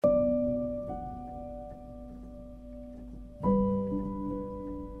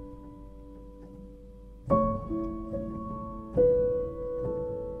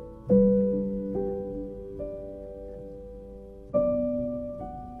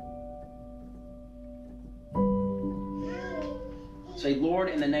Say, Lord,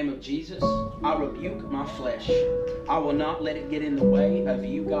 in the name of Jesus, I rebuke my flesh. I will not let it get in the way of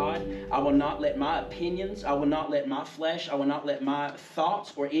you, God. I will not let my opinions, I will not let my flesh, I will not let my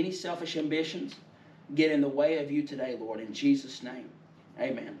thoughts or any selfish ambitions get in the way of you today, Lord, in Jesus' name.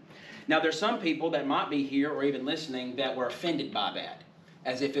 Amen. Now, there's some people that might be here or even listening that were offended by that,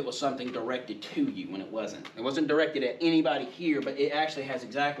 as if it was something directed to you when it wasn't. It wasn't directed at anybody here, but it actually has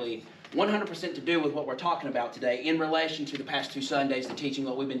exactly 100% to do with what we're talking about today in relation to the past 2 Sundays, the teaching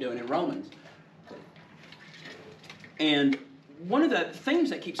what we've been doing in Romans. And one of the themes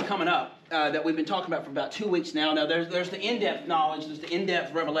that keeps coming up that we've been talking about for about 2 weeks now, there's the in-depth knowledge, there's the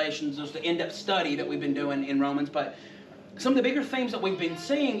in-depth revelations, there's the in-depth study that we've been doing in Romans, but some of the bigger themes that we've been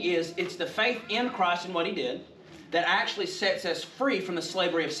seeing is it's the faith in Christ and what He did that actually sets us free from the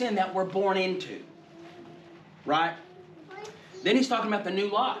slavery of sin that we're born into. Right? Then he's talking about the new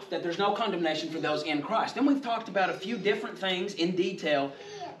life, that there's no condemnation for those in Christ. Then we've talked about a few different things in detail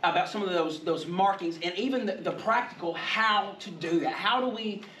about some of those markings and even the practical how to do that. How do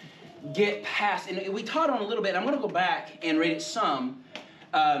we get past? And we taught on a little bit. I'm going to go back and read it some,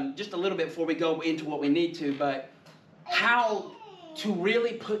 just a little bit before we go into what we need to, but how to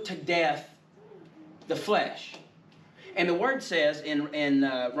really put to death the flesh. And the word says in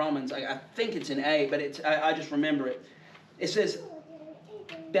Romans, I think it's in 8, but I just remember it. It says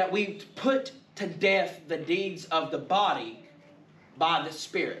that we put to death the deeds of the body by the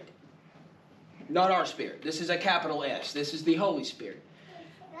Spirit. Not our spirit. This is a capital S. This is the Holy Spirit.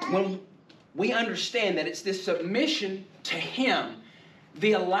 When we understand that it's this submission to Him,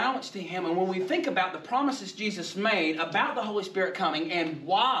 the allowance to Him, and when we think about the promises Jesus made about the Holy Spirit coming and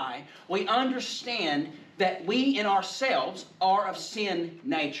why, we understand that we in ourselves are of sin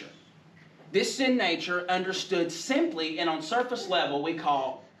nature. This sin nature, understood simply and on surface level, we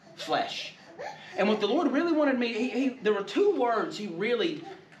call flesh. And what the Lord really wanted me, there were 2 words He really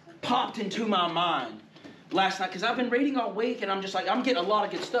popped into my mind last night, because I've been reading all week and I'm just like, I'm getting a lot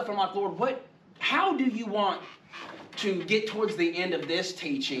of good stuff. I'm like, Lord, how do you want to get towards the end of this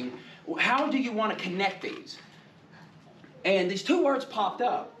teaching? How do you want to connect these? And these 2 words popped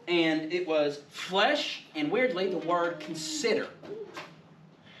up, and it was flesh and, weirdly, the word consider.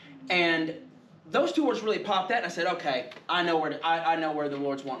 And those 2 words really popped out, and I said, okay, I know where the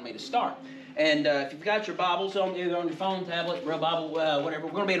Lord's wanting me to start. And if you've got your Bibles either on your phone, tablet, Bible, whatever,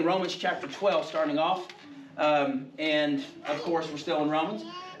 we're going to be in Romans chapter 12 starting off. And, of course, we're still in Romans.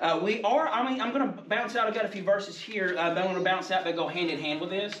 I'm going to bounce out. I've got a few verses here. I'm going to bounce out that go hand in hand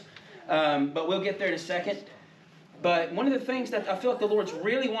with this. But we'll get there in a second. But one of the things that I feel like the Lord's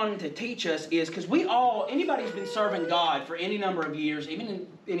really wanting to teach us is, because anybody who's been serving God for any number of years, even in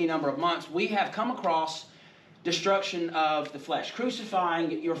any number of months, we have come across destruction of the flesh,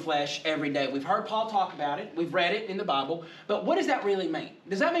 crucifying your flesh every day. We've heard Paul talk about it. We've read it in the Bible. But what does that really mean?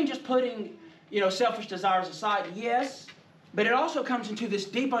 Does that mean just putting, selfish desires aside? Yes. But it also comes into this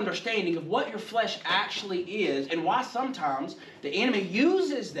deep understanding of what your flesh actually is and why sometimes the enemy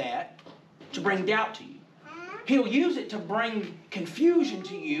uses that to bring doubt to you. He'll use it to bring confusion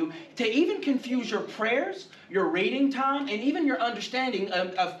to you, to even confuse your prayers, your reading time, and even your understanding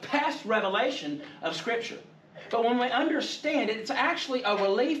of past revelation of Scripture. But when we understand it, it's actually a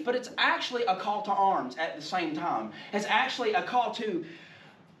relief, but it's actually a call to arms at the same time. It's actually a call to,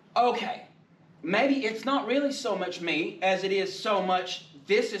 okay, maybe it's not really so much me as it is so much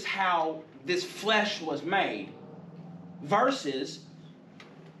this is how this flesh was made, versus,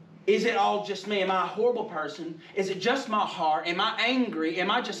 is it all just me? Am I a horrible person? Is it just my heart? Am I angry? Am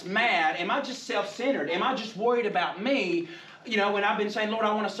I just mad? Am I just self-centered? Am I just worried about me? When I've been saying, Lord,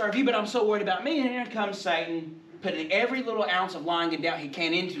 I want to serve you, but I'm so worried about me. And here comes Satan, putting every little ounce of lying and doubt he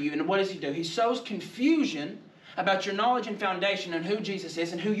can into you. And what does he do? He sows confusion about your knowledge and foundation and who Jesus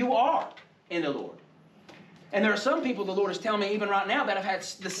is and who you are in the Lord. And there are some people, the Lord is telling me even right now, that have had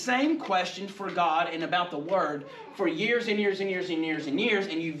the same question for God and about the Word for years and years and years and years and years,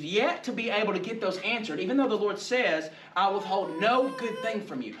 and you've yet to be able to get those answered, even though the Lord says, I withhold no good thing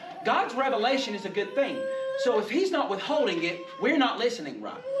from you. God's revelation is a good thing. So if He's not withholding it, we're not listening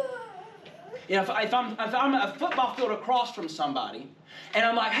right. If I'm a football field across from somebody, and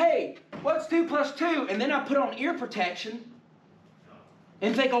I'm like, hey, what's 2 plus 2? And then I put on ear protection,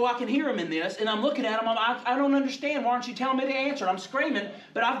 and think, I can hear him in this. And I'm looking at him, I don't understand. Why aren't you telling me the answer? I'm screaming,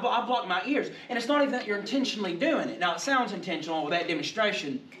 but I've blocked my ears. And it's not even that you're intentionally doing it. Now, it sounds intentional with that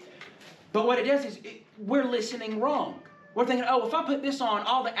demonstration. But what it does is we're listening wrong. We're thinking, if I put this on,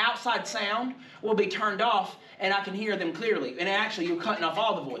 all the outside sound will be turned off, and I can hear them clearly. And actually, you're cutting off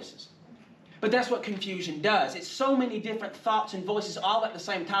all the voices. But that's what confusion does. It's so many different thoughts and voices all at the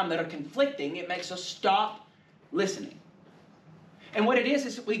same time that are conflicting. It makes us stop listening. And what it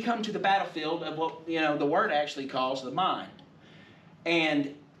is we come to the battlefield of what, the Word actually calls the mind.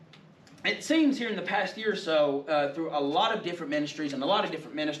 And it seems here in the past year or so, through a lot of different ministries and a lot of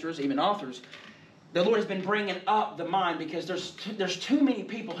different ministers, even authors, the Lord has been bringing up the mind because there's too many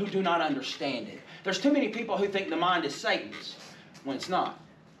people who do not understand it. There's too many people who think the mind is Satan's when it's not.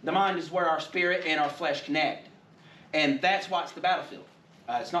 The mind is where our spirit and our flesh connect. And that's why it's the battlefield.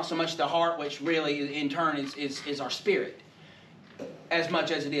 It's not so much the heart, which really in turn is our spirit. As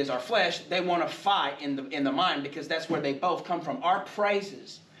much as it is our flesh, they want to fight in the mind because that's where they both come from. Our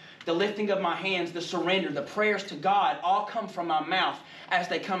praises, the lifting of my hands, the surrender, the prayers to God all come from my mouth as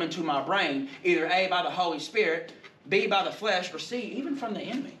they come into my brain, either A, by the Holy Spirit, B, by the flesh, or C, even from the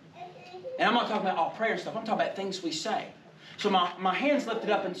enemy. And I'm not talking about all prayer stuff. I'm talking about things we say. So my hands lifted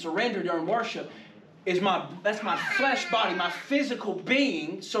up in surrender during worship that's my flesh body, my physical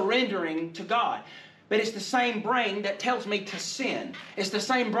being surrendering to God. But it's the same brain that tells me to sin. It's the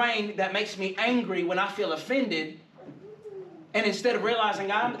same brain that makes me angry when I feel offended. And instead of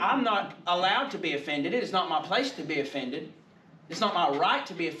realizing I'm not allowed to be offended, it is not my place to be offended, it's not my right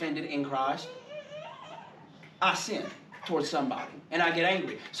to be offended in Christ, I sin towards somebody and I get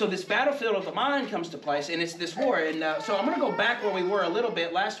angry. So this battlefield of the mind comes to place, and it's this war. And so I'm going to go back where we were a little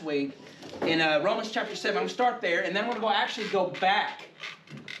bit last week in Romans chapter 7. I'm going to start there, and then I'm going to go back.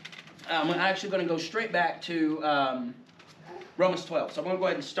 I'm actually going to go straight back to Romans 12. So I'm going to go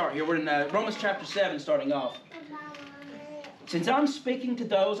ahead and start here. We're in Romans chapter 7 starting off. Since I'm speaking to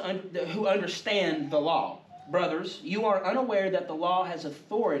those who understand the law, brothers, you are unaware that the law has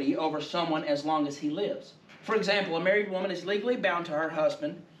authority over someone as long as he lives. For example, a married woman is legally bound to her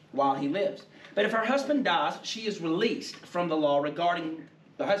husband while he lives. But if her husband dies, she is released from the law regarding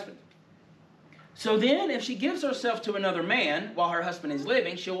the husband. So then, if she gives herself to another man while her husband is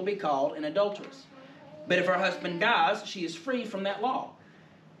living, she will be called an adulteress. But if her husband dies, she is free from that law.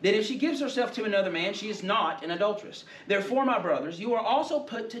 Then if she gives herself to another man, she is not an adulteress. Therefore, my brothers, you are also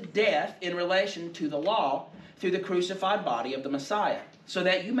put to death in relation to the law through the crucified body of the Messiah, so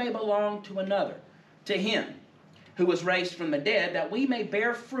that you may belong to another, to him who was raised from the dead, that we may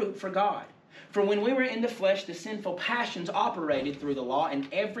bear fruit for God. For when we were in the flesh, the sinful passions operated through the law, and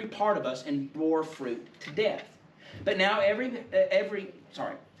every part of us and bore fruit to death. But now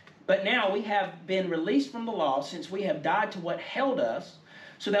But now we have been released from the law, since we have died to what held us,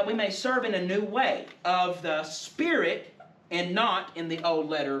 so that we may serve in a new way of the Spirit and not in the old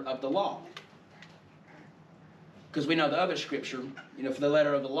letter of the law. Because we know the other scripture, for the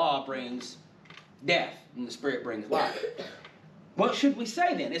letter of the law brings death, and the Spirit brings life. What should we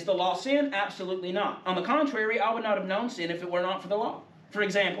say then? Is the law sin? Absolutely not. On the contrary, I would not have known sin if it were not for the law. For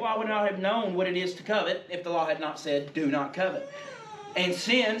example, I would not have known what it is to covet if the law had not said, do not covet. And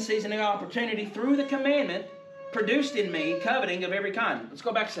sin, seizing an opportunity through the commandment, produced in me coveting of every kind. Let's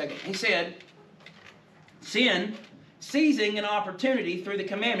go back a second. He said, sin, seizing an opportunity through the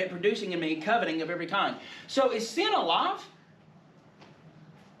commandment, producing in me coveting of every kind. So is sin alive?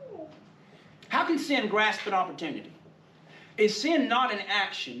 How can sin grasp an opportunity? Is sin not an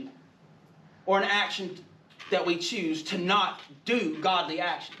action, or an action that we choose to not do godly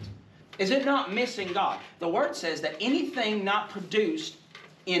actions? Is it not missing God? The Word says that anything not produced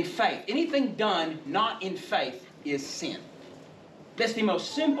in faith, anything done not in faith, is sin. That's the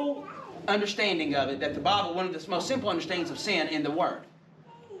most simple understanding of it, that the Bible, one of the most simple understandings of sin in the Word.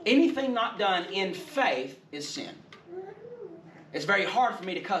 Anything not done in faith is sin. It's very hard for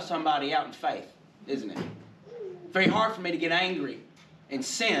me to cuss somebody out in faith, isn't it? Very hard for me to get angry and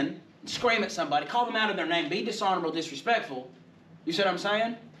sin and scream at somebody, call them out of their name, be dishonorable, disrespectful. You see what I'm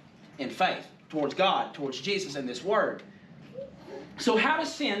saying? In faith, towards God, towards Jesus and this Word. So how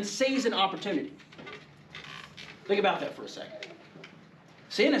does sin seize an opportunity? Think about that for a second.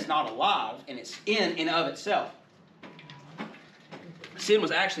 Sin is not alive and it's in and of itself. Sin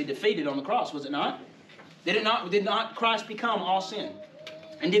was actually defeated on the cross, was it not? Did not Christ become all sin?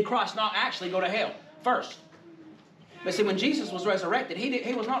 And did Christ not actually go to hell first? But see, when Jesus was resurrected,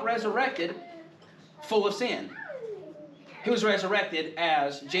 he was not resurrected full of sin. He was resurrected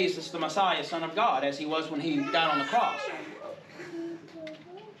as Jesus the Messiah, Son of God, as he was when he died on the cross.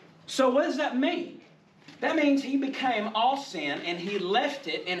 So what does that mean? That means he became all sin and he left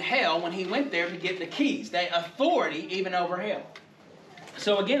it in hell when he went there to get the keys, the authority even over hell.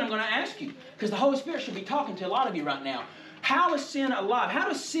 So again, I'm going to ask you, because the Holy Spirit should be talking to a lot of you right now. How is sin alive? How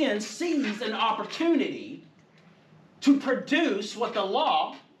does sin seize an opportunity to produce what the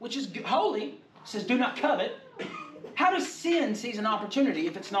law, which is holy, says do not covet? How does sin seize an opportunity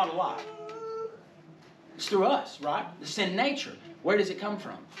if it's not alive? It's through us, right? The sin nature. Where does it come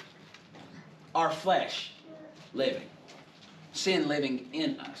from? Our flesh living. sin living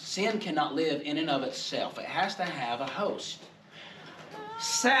in us. Sin cannot live in and of itself. It has to have a host.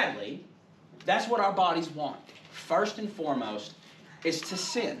 Sadly, that's what our bodies want. First and foremost is to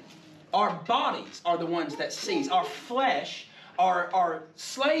sin. Our bodies are the ones that seize. Our flesh, our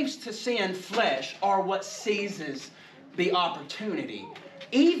slaves to sin flesh are what seizes the opportunity,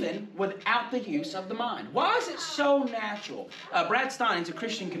 even without the use of the mind. Why is it so natural? Brad Stein's a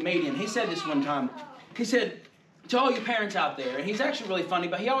Christian comedian. He said this one time. He said, to all you parents out there, and he's actually really funny,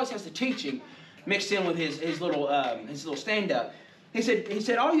 but he always has the teaching mixed in with his little stand-up. He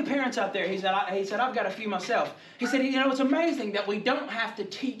said, all you parents out there, he said, I've got a few myself. He said, it's amazing that we don't have to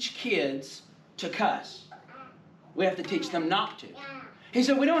teach kids to cuss. We have to teach them not to. He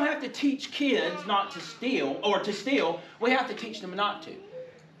said, we don't have to teach kids not to steal, or to steal. We have to teach them not to.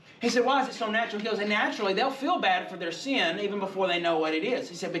 He said, why is it so natural? He goes, and naturally, they'll feel bad for their sin even before they know what it is.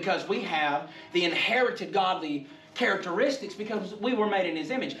 He said, because we have the inherited godly characteristics because we were made in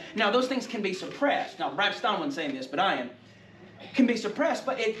His image. Now, those things can be suppressed. Now, Brad Stein wasn't saying this, but I am. Can be suppressed,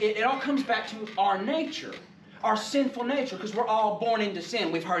 but it all comes back to our nature, our sinful nature, because we're all born into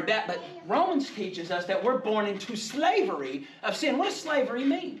sin. We've heard that, but Romans teaches us that we're born into slavery of sin. What does slavery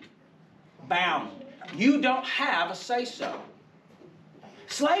mean? Bound. You don't have a say-so.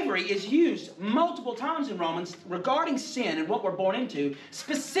 Slavery is used multiple times in Romans regarding sin and what we're born into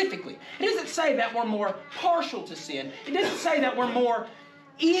specifically. It doesn't say that we're more partial to sin. It doesn't say that we're more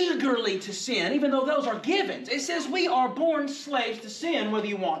eagerly to sin, even though those are givens. It says we are born slaves to sin, whether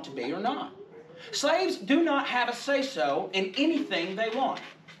you want to be or not. Slaves do not have a say-so in anything they want.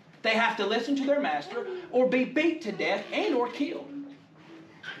 They have to listen to their master or be beat to death and or killed.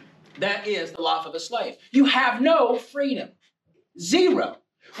 That is the life of a slave. You have no freedom. Zero.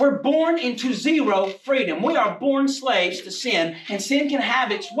 We're born into zero freedom. We are born slaves to sin, and sin can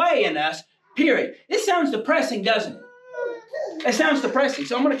have its way in us, period. This sounds depressing, doesn't it? It sounds depressing,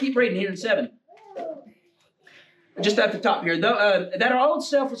 so I'm going to keep reading here in 7. Just at the top here. That our old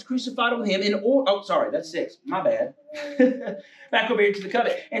self was crucified with Him in order... Oh, sorry, that's 6. My bad. Back over here to the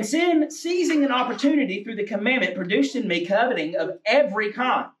covet. And sin, seizing an opportunity through the commandment, produced in me coveting of every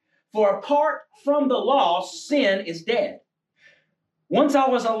kind. For apart from the law, sin is dead. Once I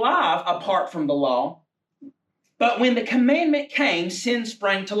was alive apart from the law, but when the commandment came, sin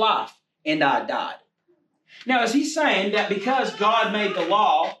sprang to life, and I died. Now, is he saying that because God made the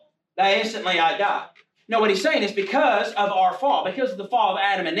law, that instantly I died? No, what he's saying is because of our fall, because of the fall of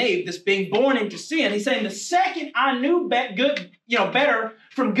Adam and Eve, this being born into sin, he's saying the second I knew better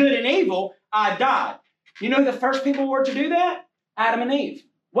from good and evil, I died. You know who the first people were to do that? Adam and Eve.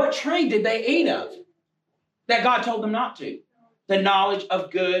 What tree did they eat of that God told them not to? The knowledge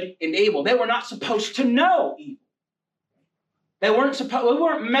of good and evil. They were not supposed to know evil. We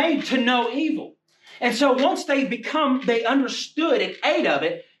weren't made to know evil. And so once they understood and ate of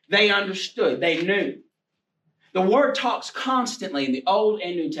it, they understood, they knew. The Word talks constantly in the Old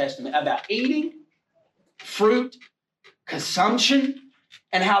and New Testament about eating, fruit, consumption,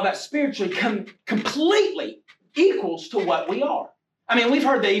 and how that spiritually completely equals to what we are. I mean, we've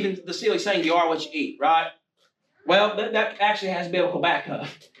heard even the silly saying, you are what you eat, right? Well, that actually has biblical backup.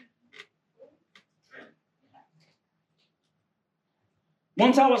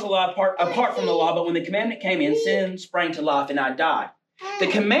 Once I was alive apart from the law, but when the commandment came in, sin sprang to life and I died. The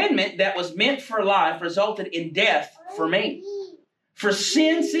commandment that was meant for life resulted in death for me. For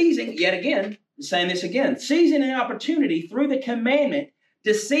sin seizing, yet again, I'm saying this again, seizing an opportunity through the commandment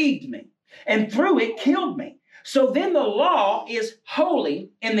deceived me, and through it killed me. So then the law is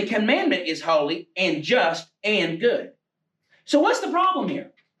holy, and the commandment is holy, and just, and good. So what's the problem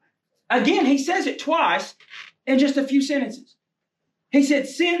here? Again, he says it twice in just a few sentences. He said,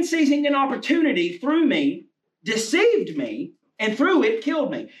 sin seizing an opportunity through me deceived me, and through it killed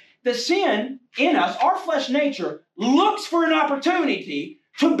me. The sin in us, our flesh nature, looks for an opportunity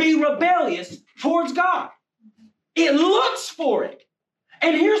to be rebellious towards God. It looks for it.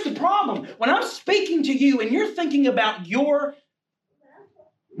 And here's the problem. When I'm speaking to you and you're thinking about your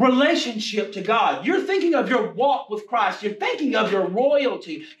relationship to God, you're thinking of your walk with Christ, you're thinking of your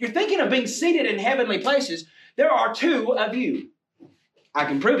royalty, you're thinking of being seated in heavenly places, there are 2 of you. I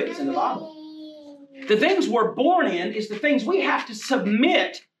can prove it. It's in the Bible. The things we're born in is the things we have to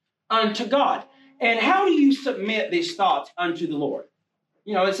submit unto God. And how do you submit these thoughts unto the Lord?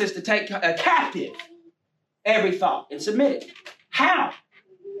 You know, it says to take captive every thought and submit it. How?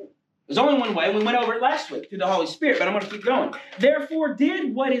 There's only one way. We went over it last week through the Holy Spirit, but I'm going to keep going. Therefore,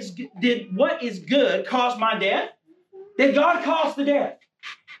 did what is good cause my death? Did God cause the death?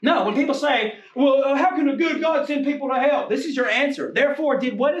 No. When people say, well, how can a good God send people to hell? This is your answer. Therefore,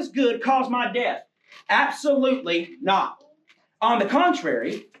 did what is good cause my death? Absolutely not. On the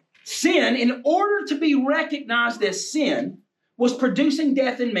contrary, sin, in order to be recognized as sin, was producing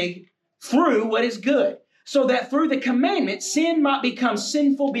death in me through what is good, so that through the commandment, sin might become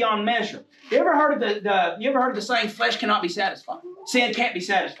sinful beyond measure. You ever heard of the saying, flesh cannot be satisfied? Sin can't be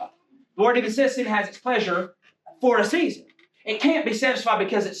satisfied. The word even says sin has its pleasure for a season. It can't be satisfied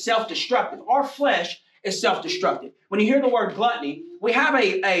because it's self-destructive. Our flesh is self-destructive. When you hear the word gluttony, we have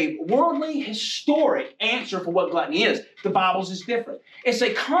a worldly, historic answer for what gluttony is. The Bible's is different. It's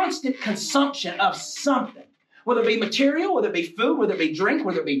a constant consumption of something, whether it be material, whether it be food, whether it be drink,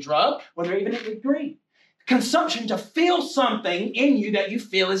 whether it be drug, whether even it be greed. Consumption to feel something in you that you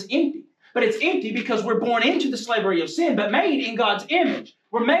feel is empty. But it's empty because we're born into the slavery of sin, but made in God's image.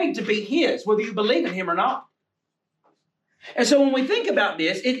 We're made to be His, whether you believe in Him or not. And so when we think about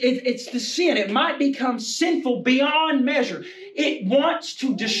this, it's the sin. It might become sinful beyond measure. It wants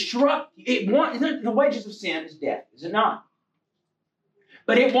to destruct. The wages of sin is death, is it not?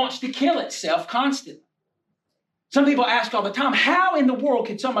 But it wants to kill itself constantly. Some people ask all the time, how in the world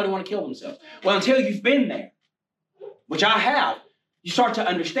can somebody want to kill themselves? Well, until you've been there, which I have, you start to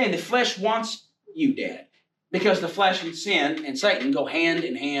understand the flesh wants you dead. Because the flesh and sin and Satan go hand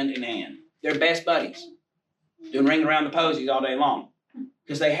in hand in hand. They're best buddies. Doing ring around the posies all day long.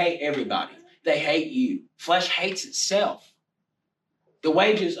 Because they hate everybody. They hate you. Flesh hates itself. The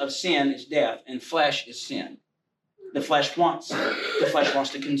wages of sin is death, and flesh is sin. The flesh wants sin. The flesh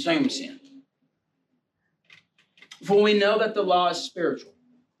wants to consume sin. For we know that the law is spiritual,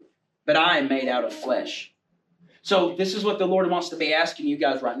 but I am made out of flesh. So this is what the Lord wants to be asking you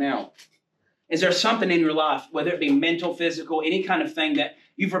guys right now. Is there something in your life, whether it be mental, physical, any kind of thing that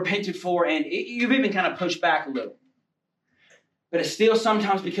you've repented for and you've even kind of pushed back a little? But it's still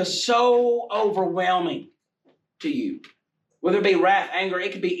sometimes because so overwhelming to you. Whether it be wrath, anger,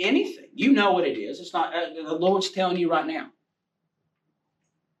 it could be anything. You know what it is. It's not, the Lord's telling you right now.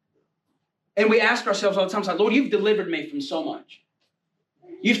 And we ask ourselves all the time, like, Lord, you've delivered me from so much.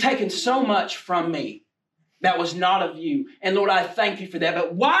 You've taken so much from me that was not of you. And Lord, I thank you for that.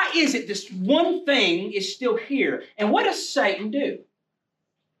 But why is it this one thing is still here? And what does Satan do?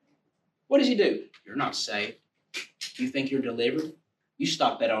 What does he do? You're not saved. You think you're delivered? You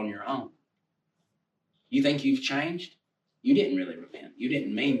stop that on your own. You think you've changed? You didn't really repent. You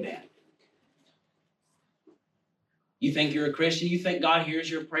didn't mean that. You think you're a Christian? You think God hears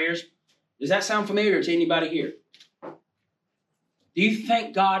your prayers? Does that sound familiar to anybody here? Do you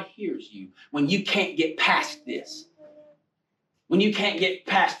think God hears you when you can't get past this? When you can't get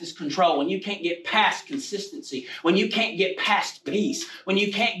past this control, when you can't get past consistency, when you can't get past peace, when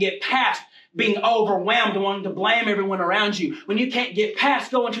you can't get past being overwhelmed and wanting to blame everyone around you, when you can't get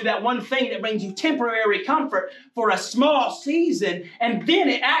past going to that one thing that brings you temporary comfort for a small season, and then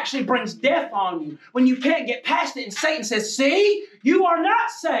it actually brings death on you. When you can't get past it and Satan says, see, you are not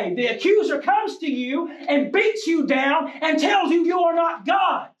saved. The accuser comes to you and beats you down and tells you you are not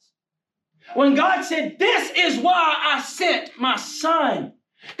God's. When God said, this is why I sent my son.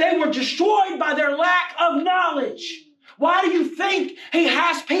 They were destroyed by their lack of knowledge. Why do you think he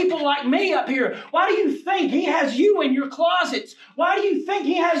has people like me up here? Why do you think he has you in your closets? Why do you think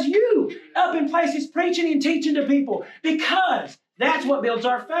he has you up in places preaching and teaching to people? Because that's what builds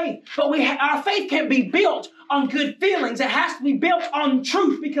our faith. But our faith can't be built on good feelings. It has to be built on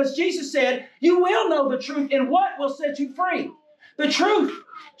truth, because Jesus said, you will know the truth, and what will set you free? The truth.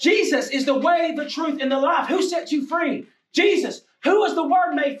 Jesus is the way, the truth, and the life. Who sets you free? Jesus. Who is the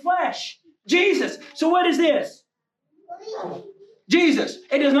Word made flesh? Jesus. So what is this? Jesus.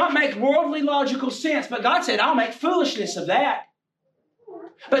 It does not make worldly logical sense, but God said, I'll make foolishness of that.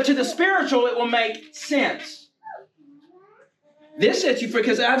 But to the spiritual, it will make sense. This sets you free,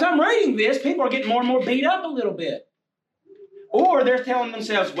 because as I'm reading this, people are getting more and more beat up a little bit. Or they're telling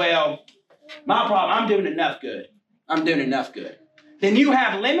themselves, well, my problem, I'm doing enough good. I'm doing enough good. Then you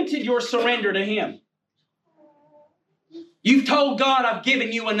have limited your surrender to Him. You've told God, I've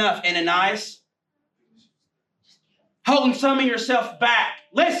given you enough, Ananias. Holding some of yourself back.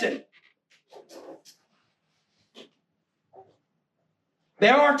 Listen.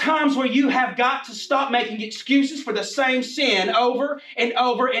 There are times where you have got to stop making excuses for the same sin over and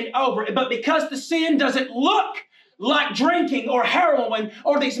over and over. But because the sin doesn't look like drinking or heroin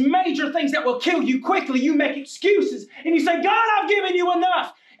or these major things that will kill you quickly, you make excuses. And you say, God, I've given you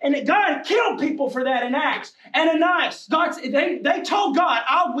enough. And God killed people for that in Acts. Ananias, they told God,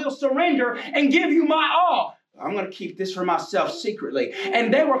 I will surrender and give you my all. I'm going to keep this for myself secretly.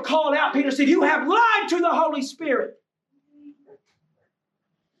 And they were called out. Peter said, you have lied to the Holy Spirit.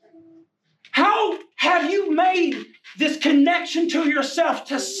 How have you made this connection to yourself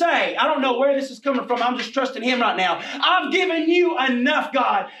to say, I don't know where this is coming from, I'm just trusting Him right now. I've given you enough,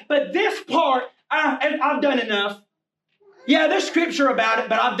 God, but this part, I've done enough. Yeah, there's scripture about it,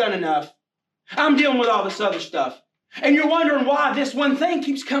 but I've done enough. I'm dealing with all this other stuff. And you're wondering why this one thing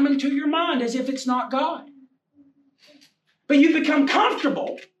keeps coming to your mind as if it's not God. But you become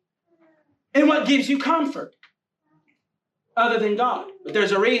comfortable in what gives you comfort other than God. But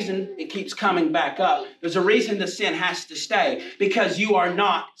there's a reason it keeps coming back up. There's a reason the sin has to stay, because you are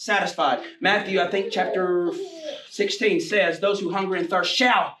not satisfied. Matthew, I think chapter 16 says, those who hunger and thirst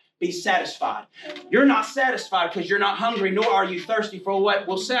shall be satisfied. You're not satisfied because you're not hungry, nor are you thirsty for what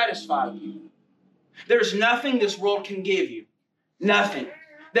will satisfy you. There's nothing this world can give you. Nothing.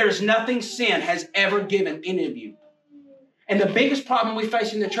 There's nothing sin has ever given any of you. And the biggest problem we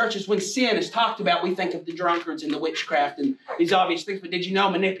face in the church is when sin is talked about, we think of the drunkards and the witchcraft and these obvious things. But did you know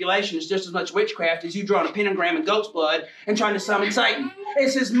manipulation is just as much witchcraft as you drawing a pentagram and goat's blood and trying to summon Satan?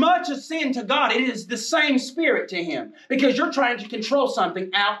 It's as much a sin to God. It is the same spirit to Him, because you're trying to control something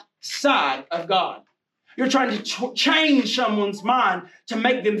outside of God. You're trying to change someone's mind to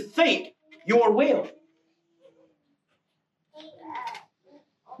make them think your will.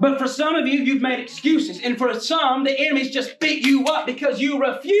 But for some of you, you've made excuses. And for some, the enemy's just beat you up because you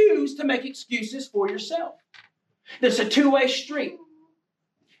refuse to make excuses for yourself. There's a two-way street.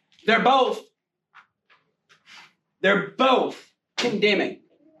 They're both condemning.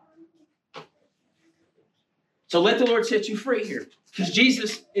 So let the Lord set you free here. Because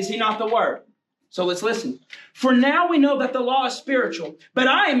Jesus, is He not the Word? So let's listen. For now we know that the law is spiritual, but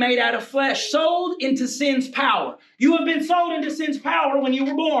I am made out of flesh, sold into sin's power. You have been sold into sin's power when you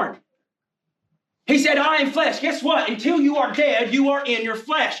were born. He said, I am flesh. Guess what? Until you are dead, you are in your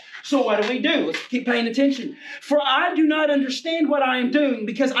flesh. So what do? Let's keep paying attention. For I do not understand what I am doing,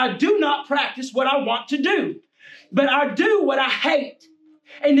 because I do not practice what I want to do, but I do what I hate.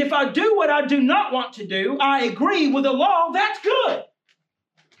 And if I do what I do not want to do, I agree with the law that's good.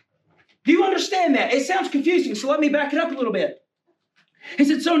 Do you understand that? It sounds confusing, so let me back it up a little bit. He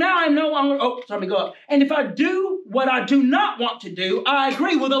said, so now I'm no longer, let me go up. And if I do what I do not want to do, I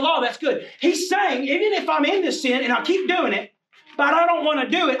agree with the law that's good. He's saying, even if I'm in this sin and I keep doing it, but I don't want to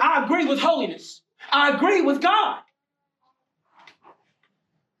do it, I agree with holiness. I agree with God.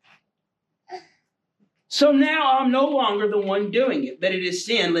 So now I'm no longer the one doing it, but it is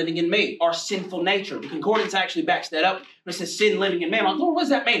sin living in me, our sinful nature. The concordance actually backs that up. It says sin living in me. I'm like, Lord, what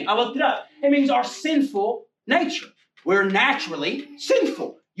does that mean? I looked it up. It means our sinful nature. We're naturally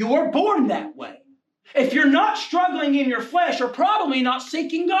sinful. You were born that way. If you're not struggling in your flesh, you're probably not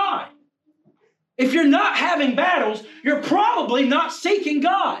seeking God. If you're not having battles, you're probably not seeking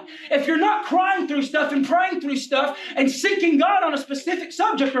God. If you're not crying through stuff and praying through stuff and seeking God on a specific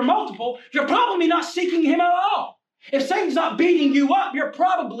subject or multiple, you're probably not seeking Him at all. If Satan's not beating you up, you're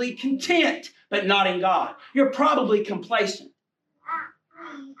probably content, but not in God. You're probably complacent.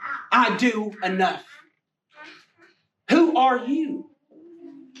 I do enough. Who are you?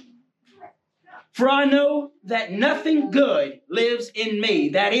 For I know that nothing good lives in me,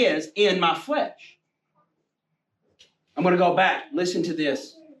 that is, in my flesh. I'm going to go back. Listen to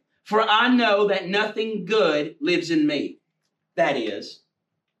this. For I know that nothing good lives in me, that is,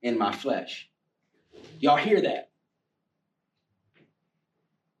 in my flesh. Y'all hear that?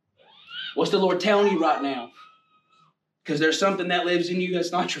 What's the Lord telling you right now? Because there's something that lives in you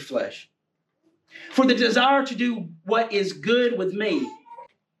that's not your flesh. For the desire to do what is good with me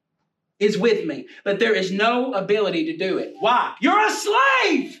is with me, but there is no ability to do it. Why? You're a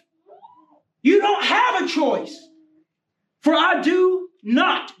slave. You don't have a choice. For I do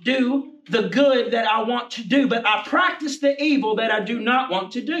not do the good that I want to do, but I practice the evil that I do not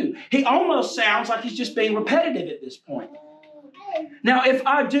want to do. He almost sounds like he's just being repetitive at this point. Now, if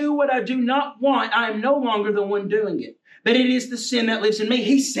I do what I do not want, I am no longer the one doing it, but it is the sin that lives in me.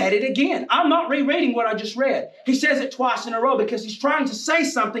 He said it again. I'm not rereading what I just read. He says it twice in a row because he's trying to say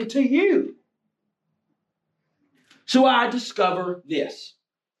something to you. So I discover this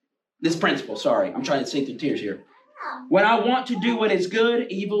principle. Sorry, I'm trying to see through tears here. When I want to do what is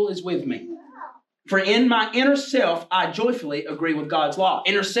good, evil is with me. For in my inner self, I joyfully agree with God's law.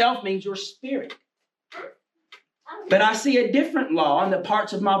 Inner self means your spirit. But I see a different law in the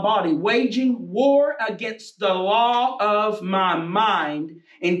parts of my body, waging war against the law of my mind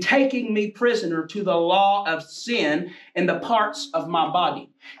and taking me prisoner to the law of sin in the parts of my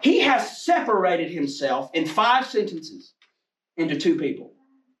body. He has separated himself in 5 sentences into 2 people.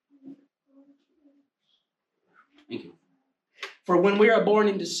 Thank you. For when we are born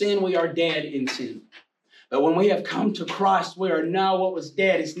into sin, we are dead in sin. But when we have come to Christ, we are now what was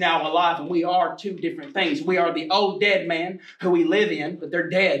dead is now alive, and we are two different things. We are the old dead man who we live in, but they're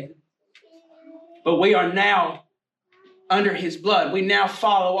dead. But we are now under His blood. We now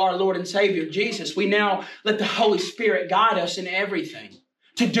follow our Lord and Savior, Jesus. We now let the Holy Spirit guide us in everything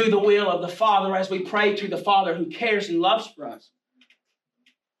to do the will of the Father as we pray to the Father who cares and loves for us.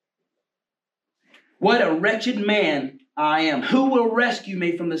 What a wretched man I am. Who will rescue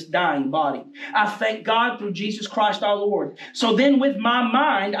me from this dying body? I thank God through Jesus Christ our Lord. So then with my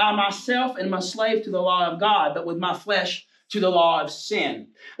mind, I myself am a slave to the law of God, but with my flesh to the law of sin.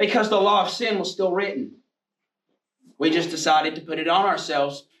 Because the law of sin was still written. We just decided to put it on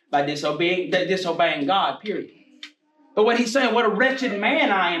ourselves by disobeying God, period. But what he's saying, what a wretched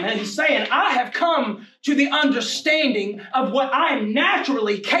man I am. And he's saying, I have come to the understanding of what I am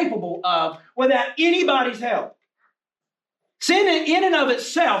naturally capable of without anybody's help. Sin in and of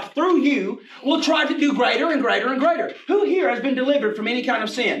itself, through you, will try to do greater and greater and greater. Who here has been delivered from any kind of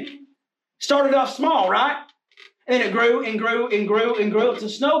sin? Started off small, right? And then it grew and grew and grew and grew. It's a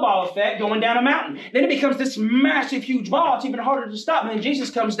snowball effect going down a mountain. Then it becomes this massive, huge ball. It's even harder to stop. And then Jesus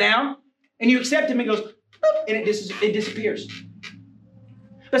comes down and you accept Him and goes, boop, and it disappears.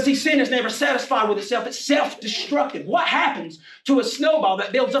 But see, sin is never satisfied with itself. It's self-destructive. What happens to a snowball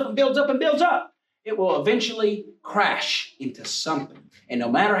that builds up and builds up and builds up? It will eventually crash into something. And no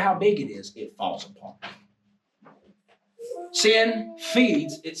matter how big it is, it falls apart. Sin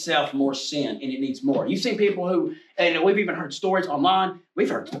feeds itself more sin, and it needs more. You've seen people who, and we've even heard stories online. We've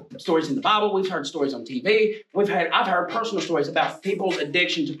heard stories in the Bible. We've heard stories on TV. I've heard personal stories about people's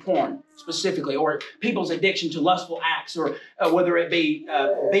addiction to porn, specifically, or people's addiction to lustful acts, or whether it be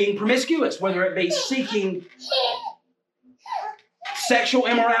being promiscuous, whether it be seeking sexual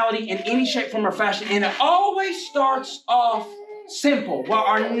immorality in any shape, form, or fashion. And it always starts off simple. Well,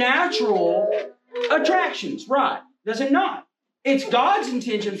 our natural attractions, right? Does it not? It's God's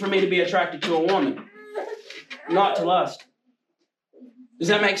intention for me to be attracted to a woman, not to lust. Does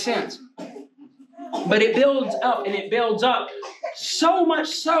that make sense? But it builds up and it builds up so much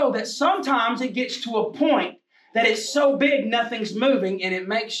so that sometimes it gets to a point that it's so big nothing's moving and it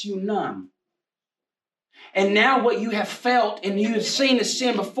makes you numb. And now what you have felt and you have seen as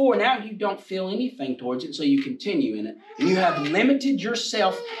sin before, now you don't feel anything towards it, so you continue in it. And you have limited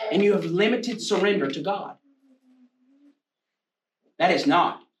yourself and you have limited surrender to God. That is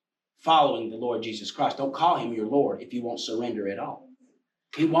not following the Lord Jesus Christ. Don't call Him your Lord if you won't surrender at all.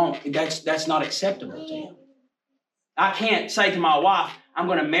 He won't. That's not acceptable to Him. I can't say to my wife, I'm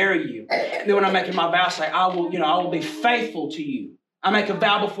going to marry you. And then when I'm making my vow, say, I will be faithful to you. I make a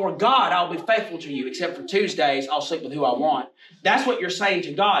vow before God, I'll be faithful to you. Except for Tuesdays, I'll sleep with who I want. That's what you're saying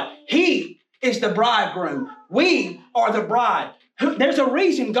to God. He is the bridegroom. We are the bride. There's a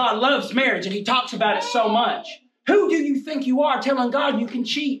reason God loves marriage, and He talks about it so much. Who do you think you are telling God you can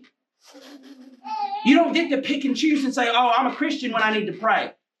cheat? You don't get to pick and choose and say, oh, I'm a Christian when I need to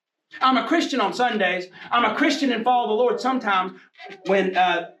pray. I'm a Christian on Sundays. I'm a Christian and follow the Lord sometimes when,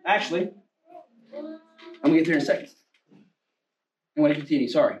 actually, I'm going to get there in a second. I'm going to continue,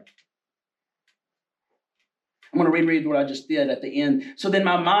 sorry. I'm going to reread what I just did at the end. So then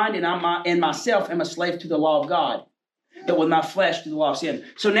my mind and myself am a slave to the law of God, but with my flesh to the law of sin.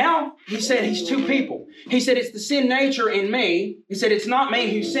 So now he said he's two people. He said it's the sin nature in me. He said it's not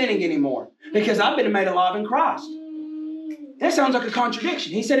me who's sinning anymore because I've been made alive in Christ. That sounds like a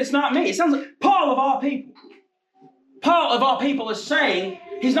contradiction. He said it's not me. It sounds like Paul of all people. Paul of all people is saying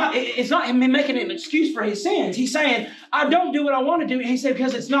it's not him making an excuse for his sins. He's saying, I don't do what I want to do. He said,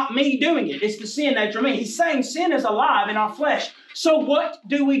 because it's not me doing it. It's the sin nature of me. He's saying sin is alive in our flesh. So what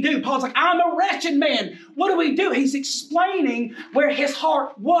do we do? Paul's like, I'm a wretched man. What do we do? He's explaining where his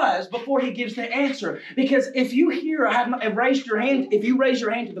heart was before he gives the answer. Because if you have raised your hand, if you raise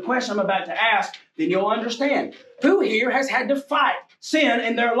your hand to the question I'm about to ask, then you'll understand. Who here has had to fight sin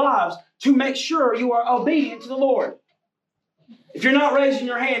in their lives to make sure you are obedient to the Lord? If you're not raising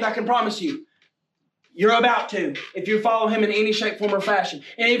your hand, I can promise you, you're about to, if you follow Him in any shape, form, or fashion.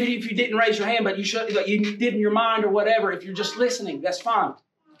 And even if you didn't raise your hand, but you did in your mind or whatever, if you're just listening, that's fine.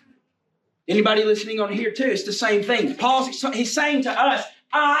 Anybody listening on here too, it's the same thing. He's saying to us,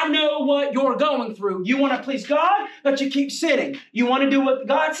 I know what you're going through. You want to please God, but you keep sitting. You want to do what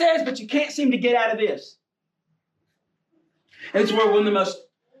God says, but you can't seem to get out of this. And it's where one of the most,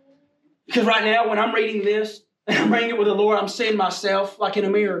 because right now when I'm reading this, and I'm reading it with the Lord, I'm seeing myself like in a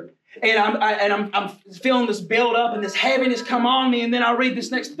mirror. And I'm feeling this build up and this heaviness come on me. And then I read this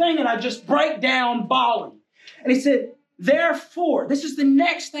next thing and I just break down bawling. And he said, therefore, this is the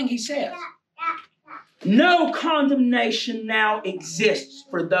next thing he says. No condemnation now exists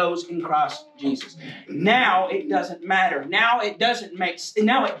for those in Christ Jesus. Now it doesn't matter. Now it does make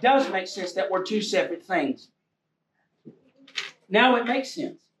sense that we're two separate things. Now it makes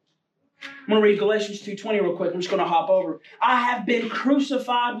sense. I'm going to read Galatians 2:20 real quick. I'm just going to hop over. I have been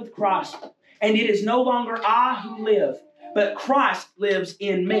crucified with Christ, and it is no longer I who live, but Christ lives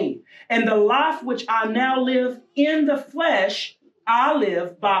in me. And the life which I now live in the flesh, I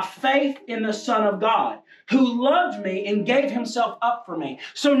live by faith in the Son of God, who loved me and gave himself up for me.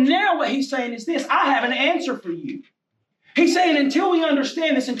 So now what he's saying is this: I have an answer for you. He's saying until we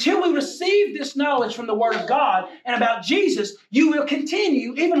understand this, until we receive this knowledge from the Word of God and about Jesus, you will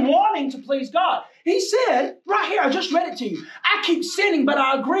continue even wanting to please God. He said, right here, I just read it to you, I keep sinning, but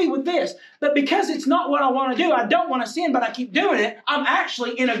I agree with this. But because it's not what I want to do, I don't want to sin, but I keep doing it, I'm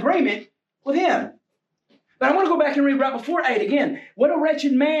actually in agreement with him. But I want to go back and read right before 8 again. What a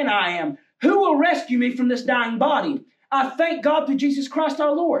wretched man I am. Who will rescue me from this dying body? I thank God through Jesus Christ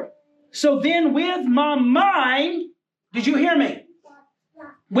our Lord. So then with my mind, did you hear me?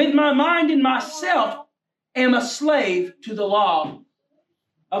 With my mind and myself am a slave to the law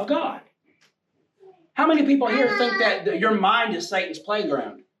of God. How many people here think that your mind is Satan's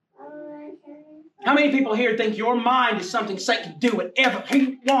playground? How many people here think your mind is something Satan can do whatever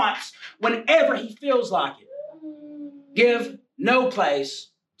he wants, whenever he feels like it? Give no place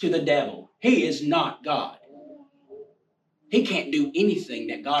to the devil. He is not God. He can't do anything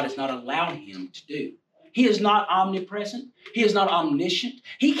that God has not allowed him to do. He is not omnipresent. He is not omniscient.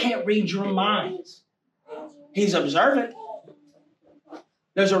 He can't read your minds. He's observant.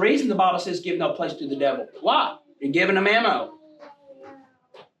 There's a reason the Bible says give no place to the devil. Why? You're giving him ammo.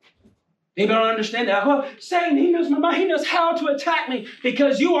 People don't understand that. Well, Satan, he knows my mind. He knows how to attack me,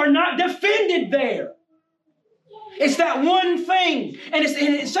 because you are not defended there. It's that one thing. And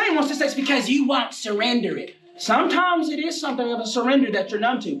Satan wants to say it's because you won't surrender it. Sometimes it is something of a surrender that you're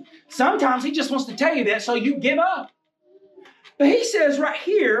numb to. Sometimes he just wants to tell you that so you give up. But he says right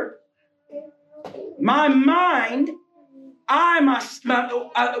here, my mind,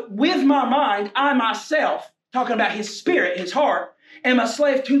 with my mind, I myself, talking about his spirit, his heart, am a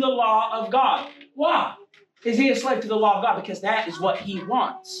slave to the law of God. Why is he a slave to the law of God? Because that is what he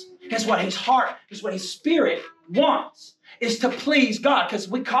wants. That's what his heart, that's what his spirit wants, is to please God, because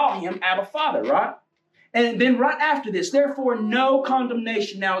we call him Abba Father, right? And then right after this, therefore no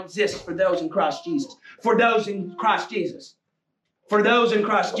condemnation now exists for those in Christ Jesus. For those in Christ Jesus. For those in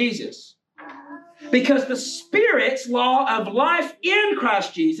Christ Jesus. Because the Spirit's law of life in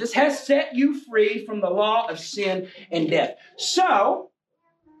Christ Jesus has set you free from the law of sin and death. So,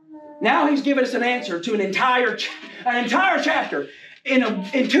 now he's given us an answer to an entire chapter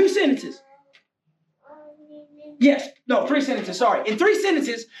in 2 sentences. Yes, no, 3 sentences, sorry. In 3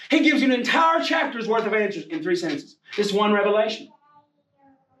 sentences, he gives you an entire chapter's worth of answers in 3 sentences. This one revelation.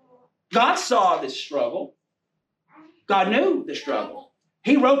 God saw this struggle. God knew the struggle.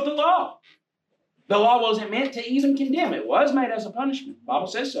 He wrote the law. The law wasn't meant to even condemn. It was made as a punishment. The Bible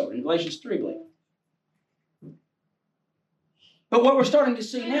says so in Galatians 3, I believe. But what we're starting to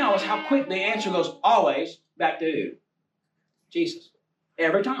see now is how quick the answer goes always back to who? Jesus.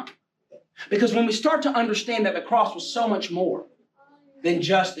 Every time. Because when we start to understand that the cross was so much more than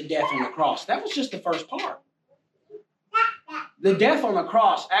just the death on the cross, that was just the first part. The death on the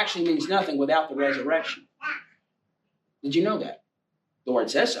cross actually means nothing without the resurrection. Did you know that? The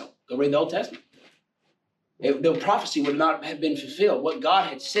Word says so. Go read the Old Testament. The prophecy would not have been fulfilled. What God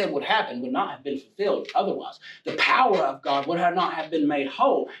had said would happen would not have been fulfilled otherwise. The power of God would not have been made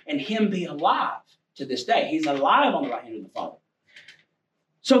whole, and him be alive to this day. He's alive on the right hand of the Father.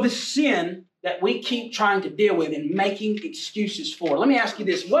 So the sin that we keep trying to deal with and making excuses for. Let me ask you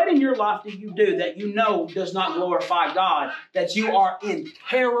this. What in your life do you do that you know does not glorify God, that you are in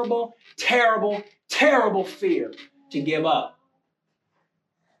terrible, terrible, terrible fear to give up?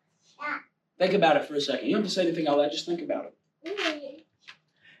 Think about it for a second. You don't have to say anything all that. Just think about it.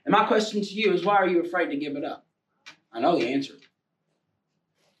 And my question to you is, why are you afraid to give it up? I know the answer.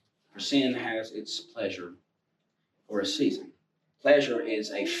 For sin has its pleasure for a season. Pleasure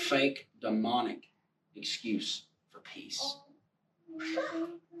is a fake, demonic excuse for peace.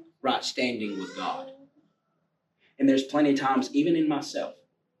 Right standing with God. And there's plenty of times, even in myself,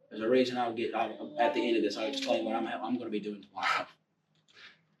 there's a reason at the end of this, I'll explain what I'm going to be doing tomorrow.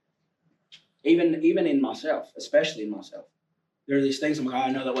 Even in myself, especially in myself. There are these things I'm like,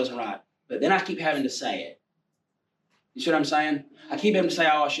 I know that wasn't right. But then I keep having to say it. You see what I'm saying? I keep having to say,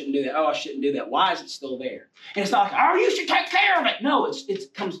 oh, I shouldn't do that. Oh, I shouldn't do that. Why is it still there? And it's not like, oh, you should take care of it. No,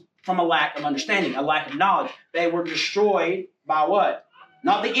 it comes from a lack of understanding, a lack of knowledge. They were destroyed by what?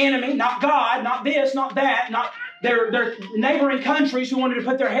 Not the enemy, not God, not this, not that, not their neighboring countries who wanted to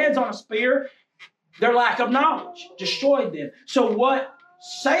put their heads on a spear. Their lack of knowledge destroyed them. So what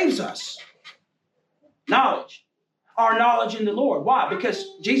saves us? Knowledge. Our knowledge in the Lord. Why? Because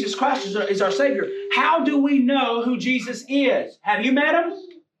Jesus Christ is our Savior. How do we know who Jesus is? Have you met Him?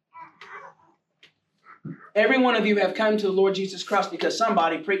 Every one of you have come to the Lord Jesus Christ because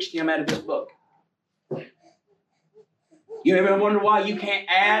somebody preached to Him out of this book. You ever wonder why you can't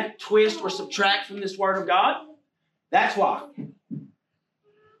add, twist, or subtract from this Word of God? That's why.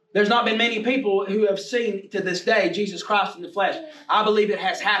 There's not been many people who have seen to this day Jesus Christ in the flesh. I believe it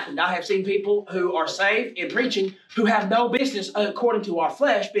has happened. I have seen people who are saved in preaching who have no business, according to our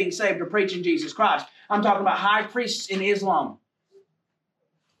flesh, being saved or preaching Jesus Christ. I'm talking about high priests in Islam.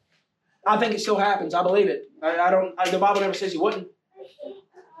 I think it still happens. I believe it. The Bible never says He wouldn't.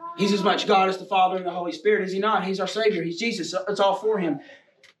 He's as much God as the Father and the Holy Spirit, is He not? He's our Savior. He's Jesus. It's all for Him.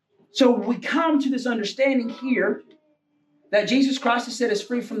 So we come to this understanding here that Jesus Christ has set us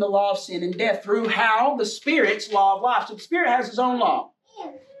free from the law of sin and death through how? The Spirit's law of life. So the Spirit has His own law.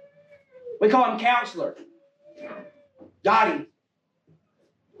 We call Him Counselor, guiding.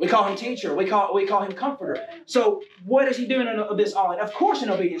 We call Him Teacher. We call Him Comforter. So what is He doing in this all? Of course in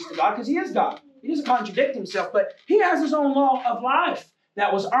obedience to God, because He is God. He doesn't contradict Himself, but He has His own law of life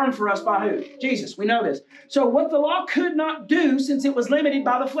that was earned for us by who? Jesus. We know this. So what the law could not do, since it was limited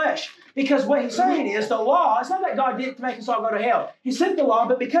by the flesh. Because what He's saying is the law, it's not that God did it to make us all go to hell. He sent the law,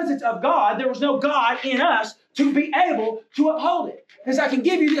 but because it's of God, there was no God in us to be able to uphold it. Because I can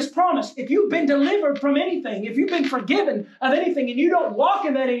give you this promise. If you've been delivered from anything, if you've been forgiven of anything and you don't walk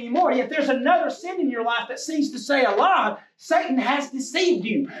in that anymore, yet there's another sin in your life that seems to stay alive, Satan has deceived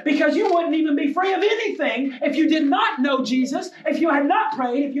you. Because you wouldn't even be free of anything if you did not know Jesus, if you had not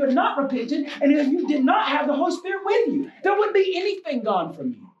prayed, if you had not repented, and if you did not have the Holy Spirit with you. There wouldn't be anything gone from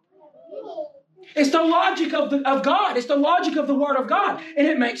you. It's the logic of God. It's the logic of the Word of God. And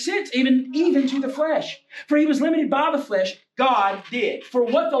it makes sense even to the flesh. For He was limited by the flesh. God did. For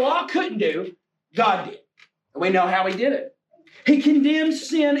what the law couldn't do, God did. And we know how He did it. He condemned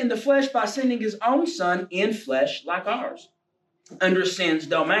sin in the flesh by sending His own Son in flesh like ours, under sin's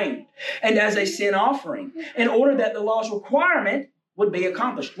domain, and as a sin offering, in order that the law's requirement would be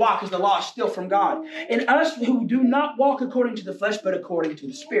accomplished. Why? Because the law is still from God. And us who do not walk according to the flesh, but according to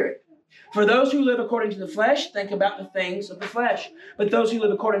the Spirit. For those who live according to the flesh, think about the things of the flesh. But those who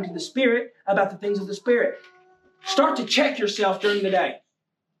live according to the Spirit, about the things of the Spirit. Start to check yourself during the day.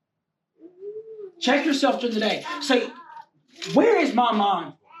 Check yourself during the day. Say, where is my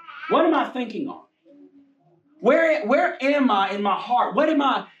mind? What am I thinking on? Where am I in my heart? What am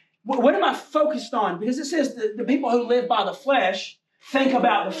I focused on? Because it says the people who live by the flesh think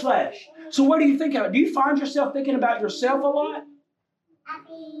about the flesh. So what do you think about? Do you find yourself thinking about yourself a lot?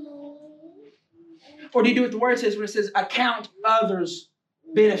 Or do you do what the Word says when it says, account others'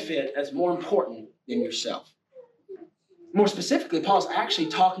 benefit as more important than yourself? More specifically, Paul's actually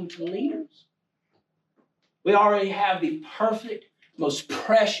talking to leaders. We already have the perfect, most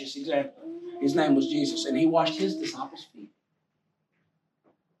precious example. His name was Jesus, and He washed His disciples' feet.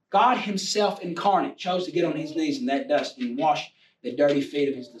 God Himself incarnate chose to get on His knees in that dust and wash the dirty feet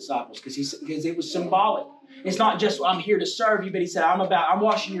of His disciples because it was symbolic. It's not just, I'm here to serve you, but He said, I'm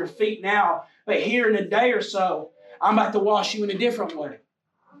washing your feet now. But here in a day or so, I'm about to wash you in a different way.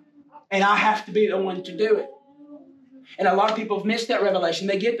 And I have to be the one to do it. And a lot of people have missed that revelation.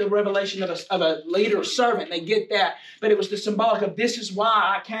 They get the revelation of a leader or servant. They get that. But it was the symbolic of, this is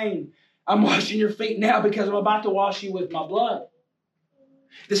why I came. I'm washing your feet now because I'm about to wash you with my blood.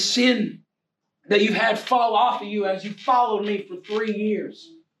 The sin that you've had fall off of you as you followed me for 3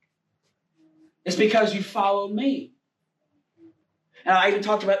 years. It's because you followed me. And I even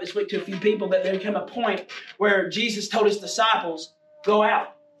talked about this week to a few people that there came a point where Jesus told His disciples, go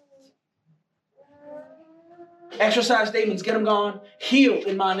out. Exorcise demons, get them gone. Heal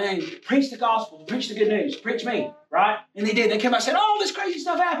in my name. Preach the gospel. Preach the good news. Preach me. Right? And they did. They came out and said, oh, this crazy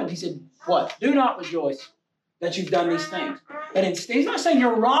stuff happened. He said, what? Do not rejoice that you've done these things. But instead, He's not saying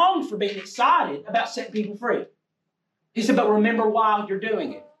you're wrong for being excited about setting people free. He said, but remember why you're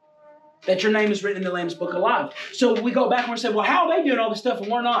doing it. That your name is written in the Lamb's Book of Life. So we go back and we say, well, how are they doing all this stuff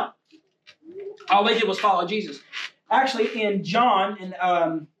and we're not? All they did was follow Jesus. Actually, in John,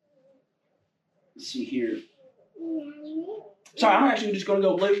 let's see here. Sorry, I'm actually just going to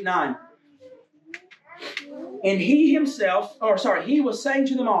go Luke 9. And He was saying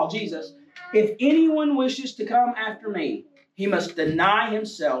to them all, Jesus, if anyone wishes to come after me, he must deny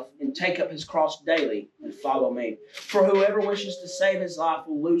himself and take up his cross daily and follow me. For whoever wishes to save his life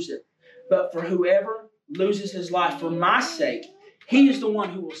will lose it. But for whoever loses his life for my sake, He is the one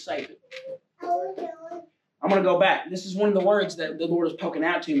who will save it. I'm going to go back. This is one of the words that the Lord is poking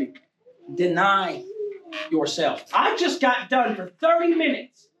out to me. Deny yourself. I just got done for 30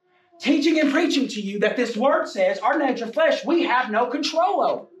 minutes teaching and preaching to you that this word says our nature flesh we have no control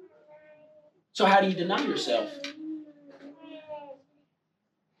over. So how do you deny yourself?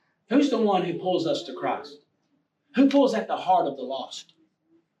 Who's the one who pulls us to Christ? Who pulls at the heart of the lost?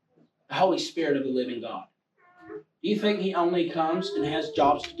 The Holy Spirit of the living God. Do you think He only comes and has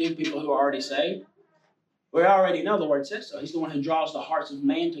jobs to do people who are already saved? We already know the Word says so. He's the one who draws the hearts of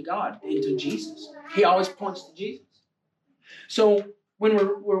man to God and to Jesus. He always points to Jesus. So when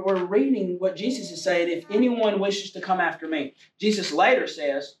we're reading what Jesus is saying, if anyone wishes to come after me, Jesus later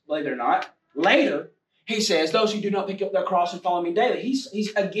says, believe it or not, later He says, those who do not pick up their cross and follow me daily.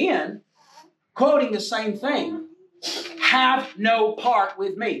 He's again quoting the same thing. Have no part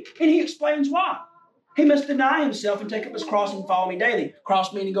with me. And He explains why. He must deny himself and take up his cross and follow me daily.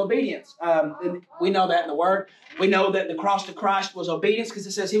 Cross meaning obedience. And we know that in the Word. We know that the cross to Christ was obedience because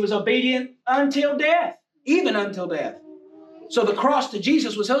it says He was obedient until death, even until death. So the cross to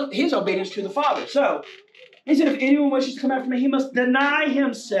Jesus was His obedience to the Father. So He said, if anyone wishes to come after me, he must deny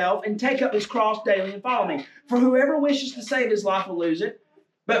himself and take up his cross daily and follow me. For whoever wishes to save his life will lose it.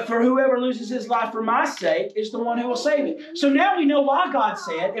 But for whoever loses his life for my sake is the one who will save it. So now we know why God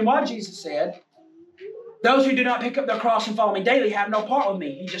said and why Jesus said, those who do not pick up their cross and follow me daily have no part with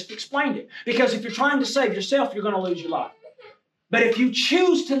me. He just explained it. Because if you're trying to save yourself, you're going to lose your life. But if you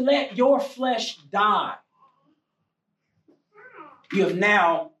choose to let your flesh die, you have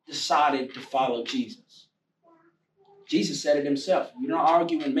now decided to follow Jesus. Jesus said it Himself. You're not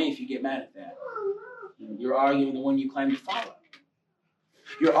arguing me if you get mad at that. You're arguing the one you claim to follow.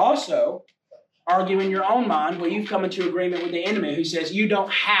 You're also arguing your own mind where you've come into agreement with the enemy who says you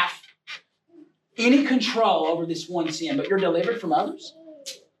don't have any control over this one sin, but you're delivered from others.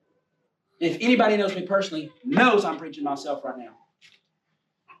 If anybody knows me personally, knows I'm preaching myself right now.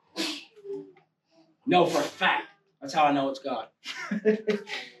 No, for a fact. That's how I know it's God.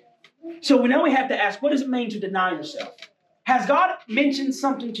 So we know we have to ask, what does it mean to deny yourself? Has God mentioned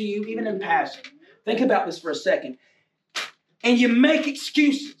something to you, even in passing? Think about this for a second. And you make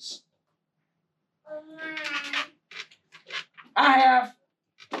excuses. I'll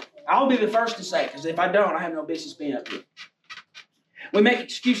be the first to say, because if I don't, I have no business being up here. We make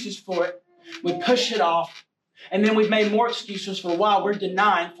excuses for it. We push it off. And then we've made more excuses for why we're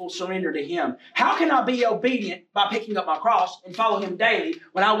denying full surrender to Him. How can I be obedient by picking up my cross and follow Him daily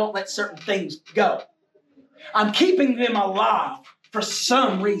when I won't let certain things go? I'm keeping them alive for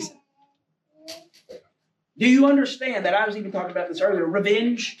some reason. Do you understand that I was even talking about this earlier?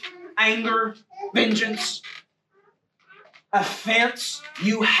 Revenge, anger, vengeance, offense,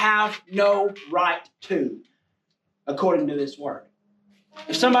 you have no right to, according to this word.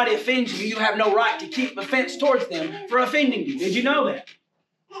 If somebody offends you, you have no right to keep offense towards them for offending you. Did you know that?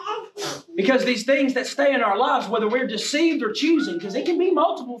 Because these things that stay in our lives, whether we're deceived or choosing, because it can be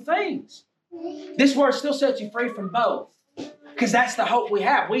multiple things. This word still sets you free from both. Because that's the hope we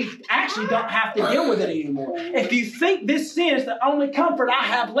have. We actually don't have to deal with it anymore. If you think this sin is the only comfort I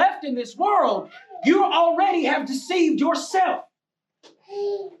have left in this world, you already have deceived yourself.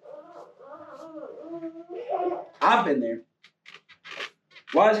 I've been there.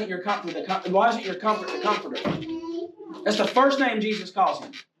 Why isn't your comfort the comforter? That's the first name Jesus calls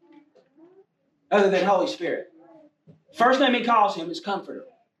Him, other than Holy Spirit. First name He calls Him is Comforter.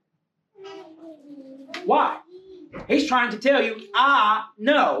 Why? He's trying to tell you, I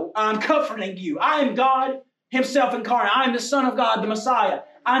know I'm comforting you. I am God Himself incarnate. I am the Son of God, the Messiah.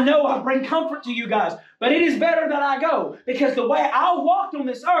 I know I bring comfort to you guys, but it is better that I go, because the way I walked on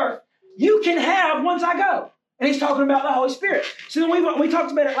this earth, you can have once I go. And He's talking about the Holy Spirit. So then we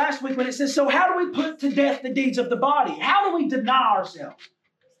talked about it last week when it says, so how do we put to death the deeds of the body? How do we deny ourselves?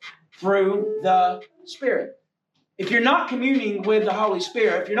 Through the Spirit. If you're not communing with the Holy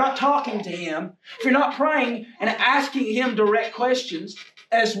Spirit, if you're not talking to Him, if you're not praying and asking Him direct questions,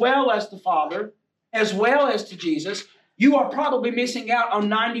 as well as the Father, as well as to Jesus, you are probably missing out on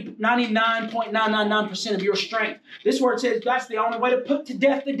 99.999% of your strength. This word says that's the only way to put to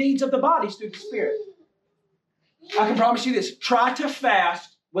death the deeds of the body is through the Spirit. I can promise you this. Try to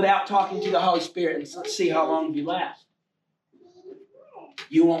fast without talking to the Holy Spirit and see how long you last.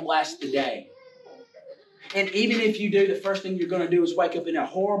 You won't last the day. And even if you do, the first thing you're going to do is wake up in a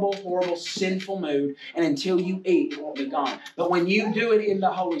horrible, horrible, sinful mood. And until you eat, it won't be gone. But when you do it in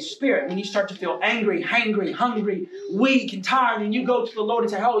the Holy Spirit, when you start to feel angry, hangry, hungry, weak, and tired, and you go to the Lord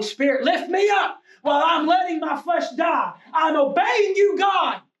and say, Holy Spirit, lift me up while I'm letting my flesh die. I'm obeying you,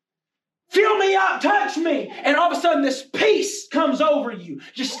 God. Fill me up, touch me. And all of a sudden this peace comes over you.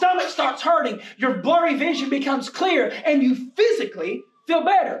 Your stomach starts hurting. Your blurry vision becomes clear. And you physically feel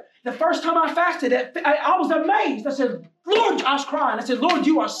better. The first time I fasted, I was amazed. I said, Lord, I was crying. I said, Lord,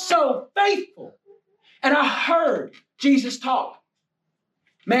 you are so faithful. And I heard Jesus talk.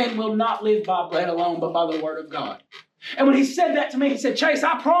 Man will not live by bread alone, but by the word of God. And when he said that to me, he said, Chase,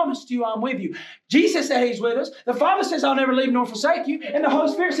 I promised you I'm with you. Jesus said he's with us. The Father says I'll never leave nor forsake you. And the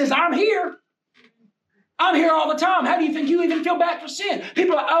Holy Spirit says, I'm here. I'm here all the time. How do you think you even feel bad for sin?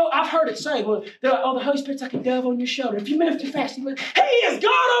 People are like, oh, I've heard it say, well, they're like, oh, the Holy Spirit's like a dove on your shoulder. If you minutes too fast, he is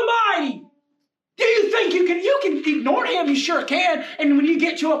God Almighty. Do you think you can ignore him? You sure can. And when you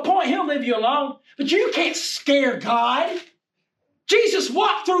get to a point, he'll leave you alone. But you can't scare God. Jesus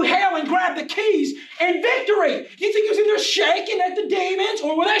walked through hell and grabbed the keys in victory. You think he was in there shaking at the demons,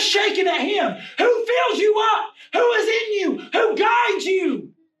 or were they shaking at him? Who fills you up? Who is in you? Who guides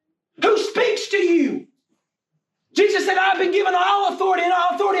you? Who speaks to you? Jesus said, I've been given all authority, and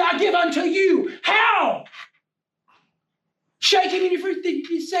all authority I give unto you. How? Shaking in your feet,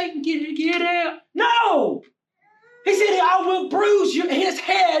 you Satan, get it out. No! He said, I will bruise his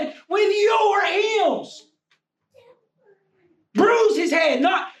head with your heels. Bruise his head,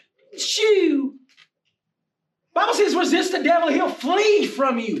 not chew. Bible says, resist the devil, he'll flee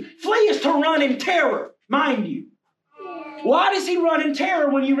from you. Flee is to run in terror, mind you. Why does he run in terror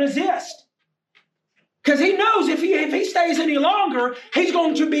when you resist? Because he knows if he stays any longer, he's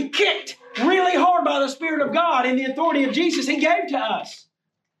going to be kicked really hard by the Spirit of God and the authority of Jesus he gave to us.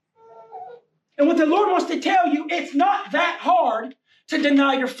 And what the Lord wants to tell you, it's not that hard to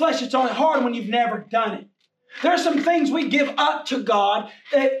deny your flesh. It's only hard when you've never done it. There are some things we give up to God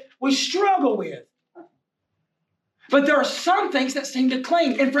that we struggle with. But there are some things that seem to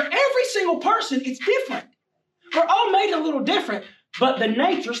cling. And for every single person, it's different. We're all made a little different, but the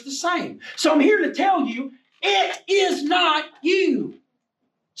nature's the same. So I'm here to tell you, it is not you.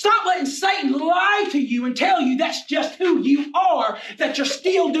 Stop letting Satan lie to you and tell you that's just who you are, that you're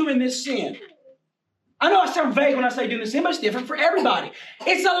still doing this sin. I know I sound vague when I say doing this sin, but it's different for everybody.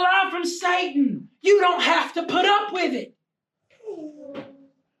 It's a lie from Satan. You don't have to put up with it.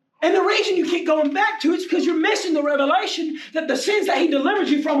 And the reason you keep going back to it is because you're missing the revelation that the sins that he delivered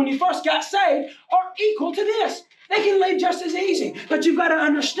you from when you first got saved are equal to this. They can leave just as easy. But you've got to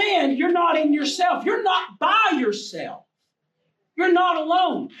understand you're not in yourself. You're not by yourself. You're not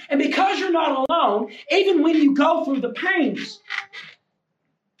alone. And because you're not alone, even when you go through the pains,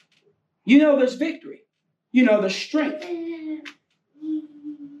 you know there's victory. You know there's strength.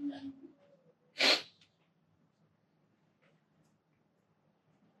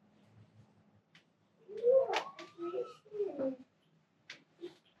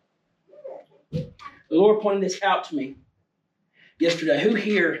 The Lord pointed this out to me yesterday. Who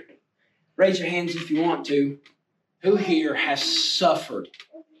here, raise your hands if you want to, who here has suffered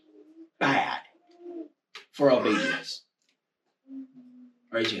bad for obedience?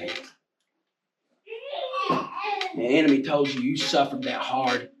 Raise your hand. The enemy told you suffered that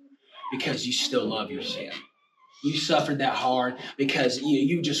hard because you still love your sin. You suffered that hard because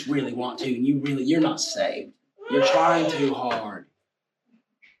you just really want to, and you're not saved. You're trying too hard.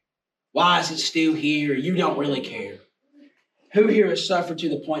 Why is it still here? You don't really care. Who here has suffered to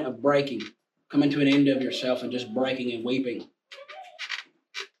the point of breaking, coming to an end of yourself and just breaking and weeping?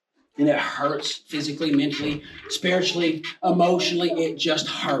 And it hurts physically, mentally, spiritually, emotionally. It just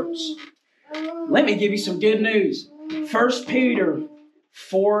hurts. Let me give you some good news. 1 Peter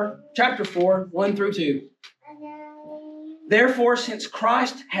 4, chapter 4, 1 through 2. Therefore, since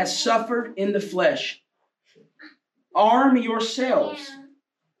Christ has suffered in the flesh, arm yourselves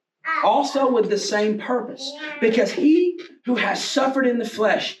also with the same purpose, because he who has suffered in the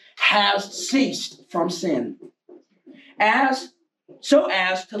flesh has ceased from sin, so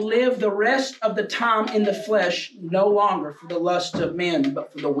as to live the rest of the time in the flesh, no longer for the lust of men,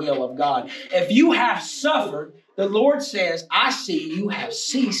 but for the will of God. If you have suffered, the Lord says, I see you have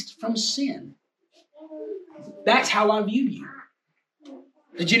ceased from sin. That's how I view you.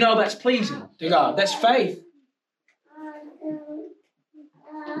 Did you know that's pleasing to God? That's faith.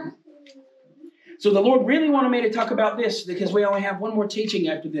 So the Lord really wanted me to talk about this because we only have one more teaching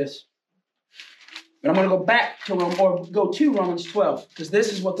after this. But I'm going to go back to Romans 12, because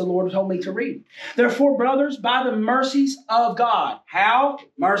this is what the Lord told me to read. Therefore, brothers, by the mercies of God. How?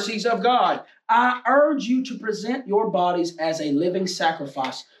 Mercies of God. I urge you to present your bodies as a living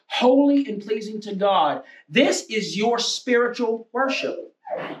sacrifice, holy and pleasing to God. This is your spiritual worship.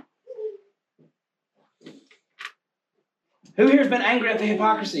 Who here has been angry at the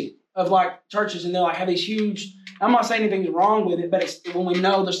hypocrisy of churches, and they'll have these huge I'm not saying anything's wrong with it, but it's when we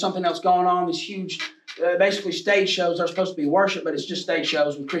know there's something else going on, these huge, basically stage shows are supposed to be worship, but it's just stage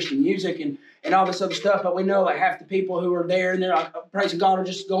shows with Christian music and all this other stuff. But we know like half the people who are there and they're like praising God are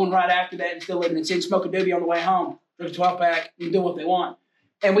just going right after that and still living in sin, smoke a doobie on the way home, drink a 12-pack, and do what they want.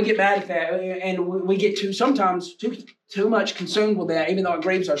 And we get mad at that, and we get sometimes too much consumed with that, even though it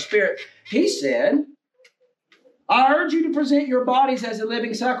grieves our spirit. He said, I urge you to present your bodies as a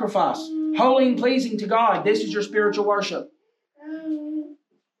living sacrifice, holy and pleasing to God. This is your spiritual worship.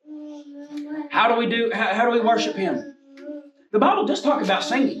 How do we worship Him? The Bible does talk about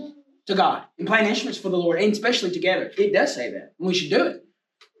singing to God and playing instruments for the Lord, and especially together. It does say that, and we should do it.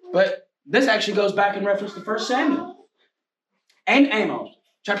 But this actually goes back in reference to 1 Samuel and Amos,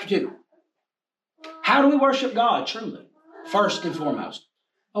 chapter 2. How do we worship God truly? First and foremost,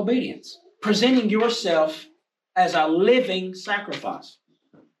 obedience. Presenting yourself as a living sacrifice.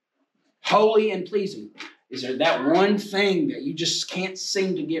 Holy and pleasing. Is there that one thing that you just can't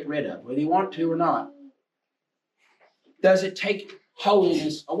seem to get rid of, whether you want to or not? Does it take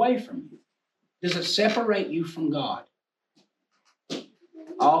holiness away from you? Does it separate you from God?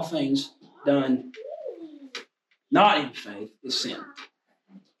 All things done not in faith is sin.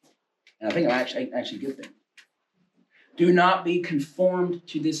 And I think I actually get that. Do not be conformed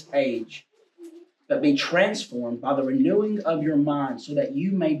to this age, but be transformed by the renewing of your mind, so that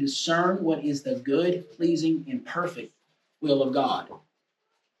you may discern what is the good, pleasing, and perfect will of God.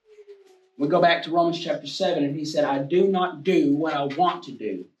 We go back to Romans chapter 7, and he said, I do not do what I want to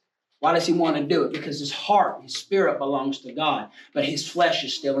do. Why does he want to do it? Because his heart, his spirit belongs to God, but his flesh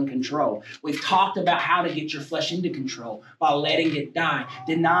is still in control. We've talked about how to get your flesh into control by letting it die,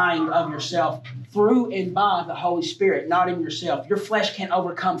 denying of yourself through and by the Holy Spirit, not in yourself. Your flesh can't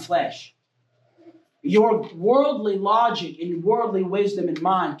overcome flesh. Your worldly logic and worldly wisdom and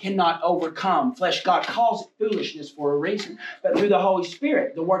mind cannot overcome flesh. God calls it foolishness for a reason. But through the Holy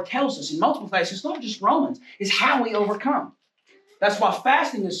Spirit, the Word tells us in multiple places, it's not just Romans, it's how we overcome. That's why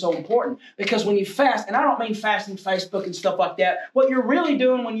fasting is so important. Because when you fast, and I don't mean fasting Facebook and stuff like that, what you're really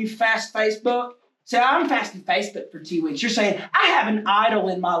doing when you fast Facebook, say, I'm fasting Facebook for 2 weeks. You're saying, I have an idol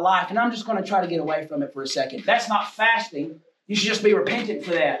in my life, and I'm just going to try to get away from it for a second. That's not fasting. You should just be repentant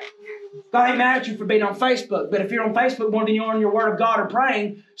for that. God ain't mad at you for being on Facebook, but if you're on Facebook more than you're on your Word of God or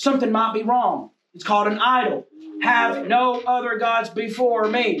praying, something might be wrong. It's called an idol. Have no other gods before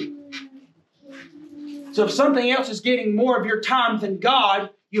me. So if something else is getting more of your time than God,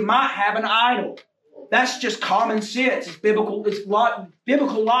 you might have an idol. That's just common sense. It's biblical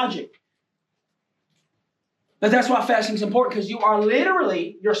logic. But that's why fasting is important, because you are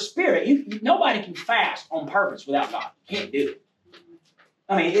literally, your spirit, nobody can fast on purpose without God. You can't do it.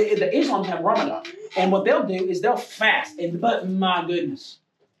 I mean, the Islams have Ramadan, and what they'll do is they'll fast, but my goodness,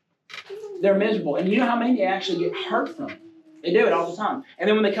 they're miserable. And you know how many actually get hurt from it? They do it all the time. And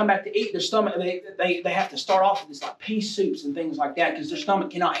then when they come back to eat, their stomach, they have to start off with this like pea soups and things like that because their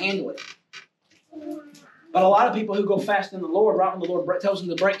stomach cannot handle it. But a lot of people who go fast in the Lord, right when the Lord tells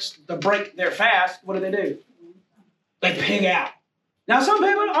them to break their fast, what do? They pig out. Now, some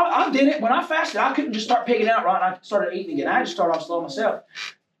people, I did it. When I fasted, I couldn't just start pigging out right and I started eating again. I had to start off slow myself.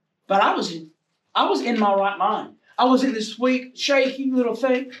 But I was in my right mind. I was in this sweet, shaky little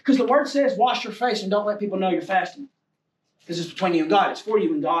thing. Because the Word says, wash your face and don't let people know you're fasting. Because it's between you and God. It's for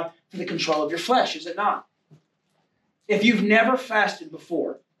you and God for the control of your flesh, is it not? If you've never fasted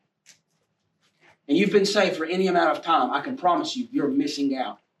before, and you've been saved for any amount of time, I can promise you, you're missing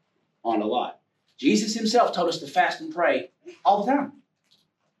out on a lot. Jesus himself told us to fast and pray all the time.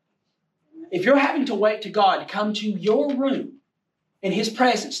 If you're having to wait to God to come to your room in his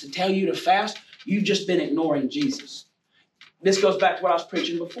presence to tell you to fast, you've just been ignoring Jesus. This goes back to what I was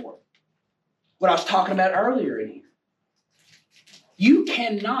preaching before. What I was talking about earlier in here. You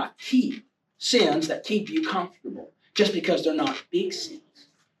cannot keep sins that keep you comfortable just because they're not big sins.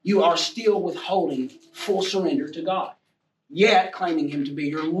 You are still withholding full surrender to God, yet claiming him to be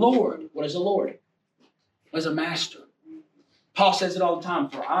your Lord. What is a Lord? As a master. Paul says it all the time,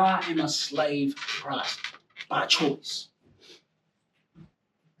 for I am a slave to Christ by choice.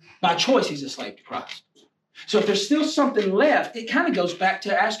 By choice, he's a slave to Christ. So if there's still something left, it kind of goes back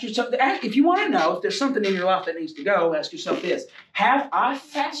to ask yourself, if you want to know if there's something in your life that needs to go, ask yourself this, have I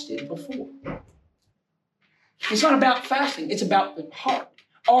fasted before? It's not about fasting, it's about the heart.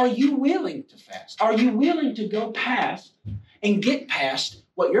 Are you willing to fast? Are you willing to go past and get past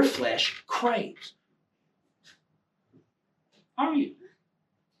what your flesh craves? Are you?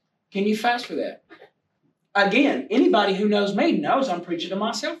 Can you fast for that? Again, anybody who knows me knows I'm preaching to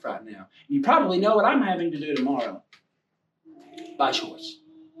myself right now. You probably know what I'm having to do tomorrow. By choice.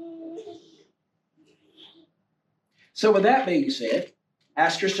 So with that being said,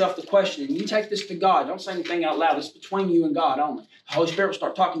 ask yourself the question, and you take this to God. Don't say anything out loud. It's between you and God only. The Holy Spirit will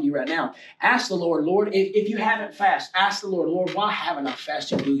start talking to you right now. Ask the Lord, if you haven't fasted, ask the Lord, why haven't I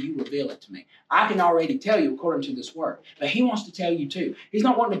fasted? Will you reveal it to me? I can already tell you according to this word. But He wants to tell you too. He's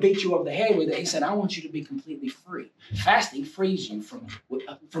not wanting to beat you over the head with it. He said, I want you to be completely free. Fasting frees you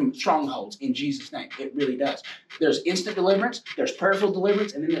from strongholds in Jesus' name. It really does. There's instant deliverance, there's prayerful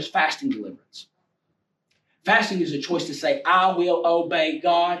deliverance, and then there's fasting deliverance. Fasting is a choice to say, I will obey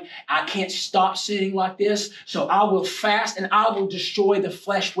God. I can't stop sinning like this, so I will fast and I will destroy the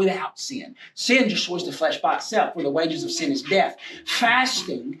flesh without sin. Sin destroys the flesh by itself, for the wages of sin is death.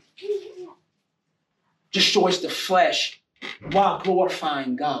 Fasting destroys the flesh while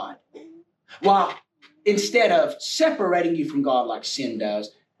glorifying God. While instead of separating you from God like sin does,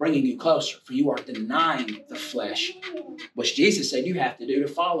 bringing you closer, for you are denying the flesh, which Jesus said you have to do to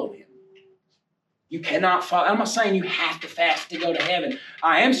follow Him. You cannot follow. I'm not saying you have to fast to go to heaven.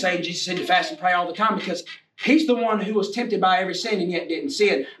 I am saying Jesus said to fast and pray all the time because He's the one who was tempted by every sin and yet didn't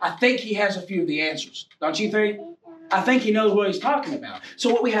sin. I think He has a few of the answers. Don't you think? I think He knows what He's talking about. So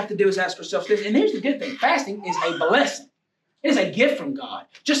what we have to do is ask ourselves this. And here's the good thing. Fasting is a blessing. It is a gift from God.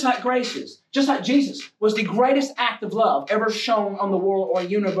 Just like grace is. Just like Jesus was the greatest act of love ever shown on the world or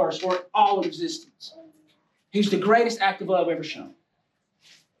universe or all of existence. He's the greatest act of love ever shown.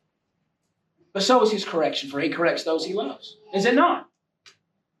 But so is His correction, for He corrects those He loves. Is it not?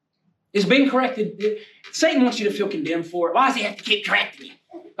 Is being corrected, Satan wants you to feel condemned for it. Why does he have to keep correcting you?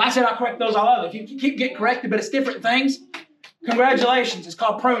 I said I correct those I love. If you keep getting corrected, but it's different things, congratulations, it's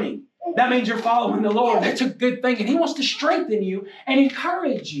called pruning. That means you're following the Lord. That's a good thing. And He wants to strengthen you and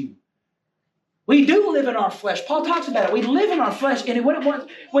encourage you. We do live in our flesh. Paul talks about it. We live in our flesh, and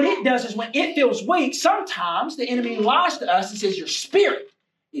what it does is when it feels weak, sometimes the enemy lies to us and says your spirit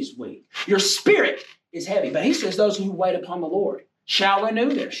is weak. Your spirit is heavy. But he says those who wait upon the Lord shall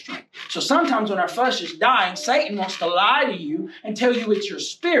renew their strength. So sometimes when our flesh is dying, Satan wants to lie to you and tell you it's your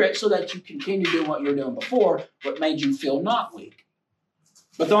spirit so that you continue doing what you're doing before, what made you feel not weak.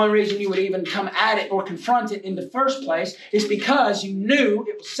 But the only reason you would even come at it or confront it in the first place is because you knew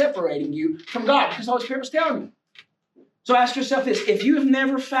it was separating you from God, because the Holy Spirit was telling you. So ask yourself this. If you have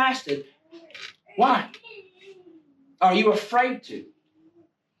never fasted, why? Are you afraid to?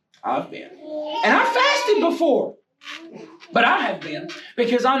 I've been. And I've fasted before. But I have been.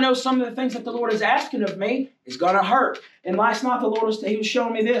 Because I know some of the things that the Lord is asking of me is going to hurt. And last night the Lord was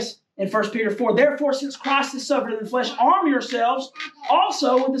showing me this in 1 Peter 4. Therefore, since Christ has suffered in the flesh, arm yourselves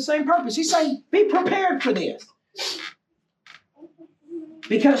also with the same purpose. He's saying, be prepared for this.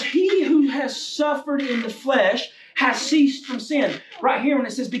 Because he who has suffered in the flesh has ceased from sin. Right here when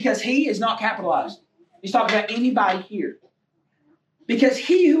it says because he is not capitalized. He's talking about anybody here. Because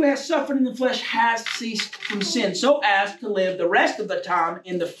he who has suffered in the flesh has ceased from sin, so as to live the rest of the time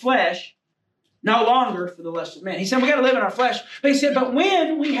in the flesh, no longer for the lust of men. He said we got to live in our flesh. But he said, but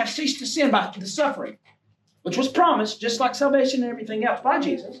when we have ceased to sin by the suffering, which was promised, just like salvation and everything else by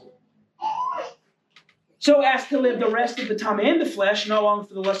Jesus, so as to live the rest of the time in the flesh, no longer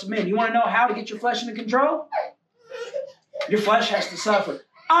for the lust of men. You want to know how to get your flesh under control? Your flesh has to suffer.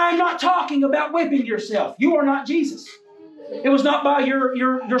 I'm not talking about whipping yourself. You are not Jesus. It was not by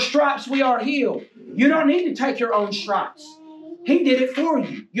your stripes we are healed. You don't need to take your own stripes. He did it for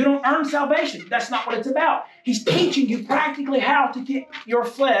you. You don't earn salvation. That's not what it's about. He's teaching you practically how to get your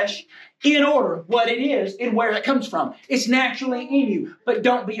flesh in order, what it is and where it comes from. It's naturally in you, but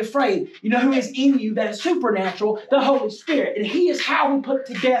don't be afraid. You know who is in you that is supernatural? The Holy Spirit. And He is how we put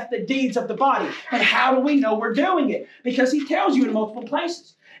to death the deeds of the body. And how do we know we're doing it? Because He tells you in multiple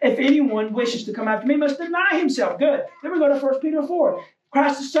places. If anyone wishes to come after me, must deny himself. Good. Then we go to 1 Peter 4.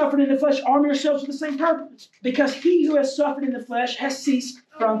 Christ has suffered in the flesh. Arm yourselves with the same purpose. Because he who has suffered in the flesh has ceased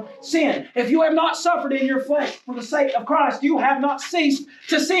from sin. If you have not suffered in your flesh for the sake of Christ, you have not ceased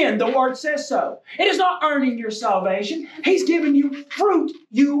to sin. The Word says so. It is not earning your salvation. He's given you fruit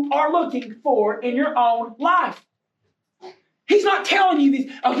you are looking for in your own life. He's not telling you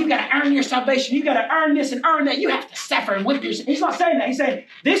this, oh, you've got to earn your salvation. You've got to earn this and earn that. You have to suffer and whip yourself. He's not saying that. He's saying,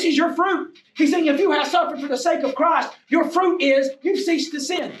 this is your fruit. He's saying, if you have suffered for the sake of Christ, your fruit is you've ceased to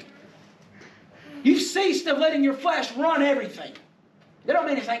sin. You've ceased of letting your flesh run everything. That don't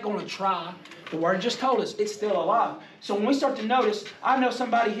mean it ain't going to try. The Word just told us it's still alive. So when we start to notice, I know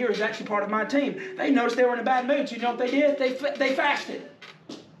somebody here who's actually part of my team. They noticed they were in a bad mood. So you know what they did? They fasted.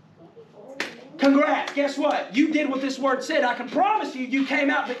 Congrats. Guess what? You did what this Word said. I can promise you, you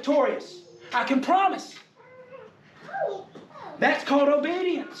came out victorious. I can promise. That's called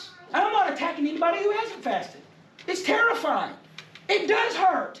obedience. I'm not attacking anybody who hasn't fasted. It's terrifying. It does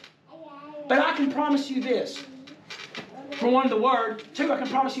hurt. But I can promise you this. For one, the Word. Two, I can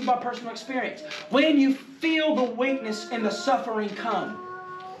promise you by personal experience. When you feel the weakness and the suffering come,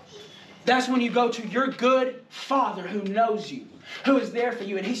 that's when you go to your good Father who knows you, who is there for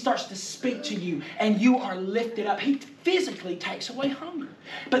you, and He starts to speak to you, and you are lifted up. He physically takes away hunger.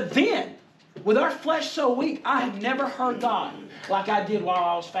 But then, with our flesh so weak, I have never heard God like I did while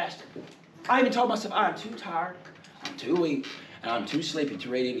I was fasting. I even told myself, I'm too tired, I'm too weak, and I'm too sleepy to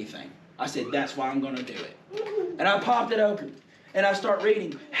read anything. I said, that's why I'm going to do it. And I popped it open. And I start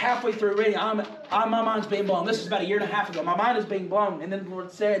reading. Halfway through reading, my mind's being blown. This is about 1.5 years ago. My mind is being blown. And then the Lord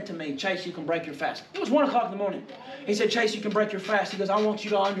said to me, Chase, you can break your fast. It was 1 o'clock in the morning. He said, Chase, you can break your fast. He goes, I want you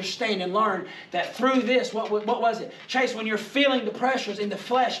to understand and learn that through this, what was it? Chase, when you're feeling the pressures in the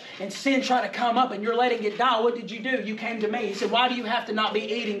flesh and sin try to come up and you're letting it die, what did you do? You came to me. He said, why do you have to not be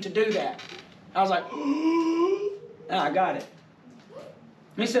eating to do that? I was like, and I got it.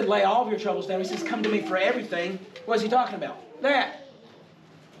 And he said, lay all of your troubles down. He says, come to me for everything. What is he talking about? That.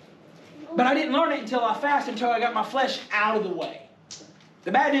 But I didn't learn it until I fasted, until I got my flesh out of the way.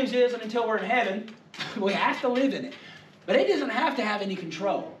 The bad news is, until we're in heaven, we have to live in it. But it doesn't have to have any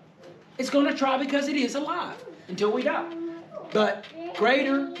control. It's going to try because it is alive until we die. But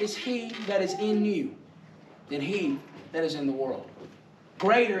greater is He that is in you than he that is in the world.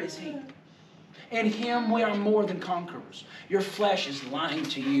 Greater is He. In Him we are more than conquerors. Your flesh is lying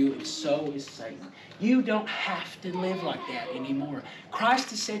to you, and so is Satan. You don't have to live like that anymore. Christ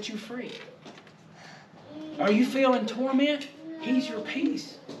has set you free. Are you feeling torment? He's your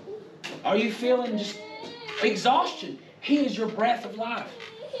peace. Are you feeling just exhaustion? He is your breath of life.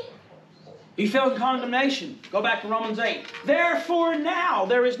 Are you feeling condemnation? Go back to Romans 8. Therefore now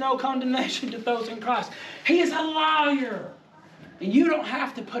there is no condemnation to those in Christ. He is a liar. And you don't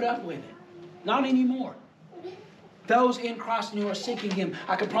have to put up with it. Not anymore. Those in Christ and who are seeking Him,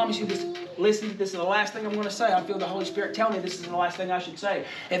 I can promise you this. Listen, this is the last thing I'm going to say. I feel the Holy Spirit tell me this is the last thing I should say.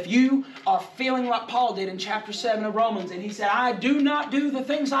 If you are feeling like Paul did in chapter 7 of Romans, and he said, I do not do the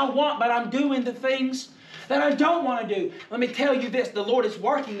things I want, but I'm doing the things that I don't want to do. Let me tell you this. The Lord is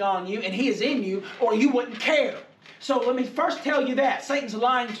working on you, and He is in you, or you wouldn't care. So let me first tell you that. Satan's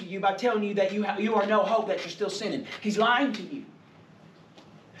lying to you by telling you that you are no hope, that you're still sinning. He's lying to you.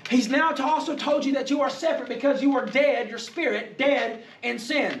 He's now also told you that you are separate because you are dead, your spirit, dead in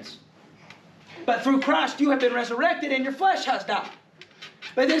sins. But through Christ you have been resurrected and your flesh has died.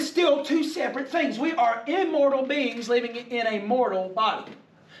 But there's still two separate things. We are immortal beings living in a mortal body.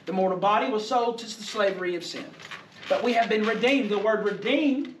 The mortal body was sold to the slavery of sin. But we have been redeemed. The word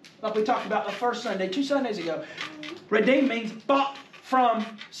redeemed, like we talked about the first Sunday, 2 Sundays ago. Redeemed means bought from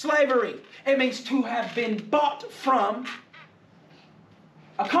slavery. It means to have been bought from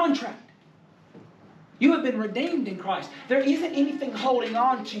a contract. You have been redeemed in Christ. There isn't anything holding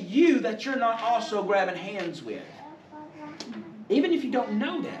on to you that you're not also grabbing hands with. Even if you don't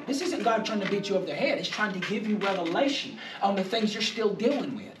know that. This isn't God trying to beat you over the head. He's trying to give you revelation on the things you're still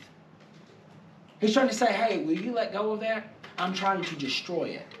dealing with. He's trying to say, hey, will you let go of that? I'm trying to destroy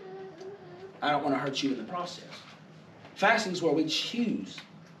it. I don't want to hurt you in the process. Fasting is where we choose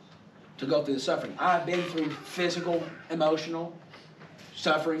to go through the suffering. I've been through physical, emotional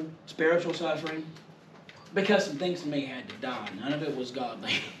suffering, spiritual suffering, because some things in me had to die. None of it was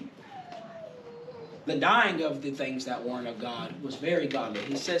godly. The dying of the things that weren't of God was very godly.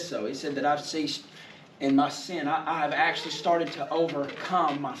 He says so. He said that I've ceased in my sin. I have actually started to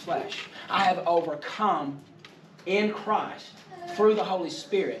overcome my flesh. I have overcome in Christ, through the Holy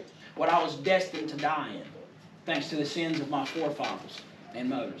Spirit, what I was destined to die in, thanks to the sins of my forefathers and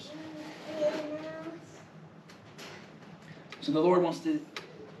mothers. So the Lord wants to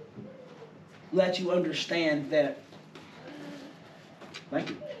let you understand that. Thank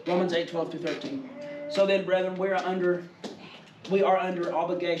you. Romans 8:12-13. So then, brethren, we are under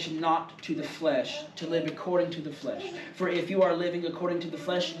obligation not to the flesh, to live according to the flesh. For if you are living according to the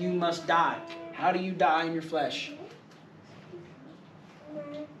flesh, you must die. How do you die in your flesh?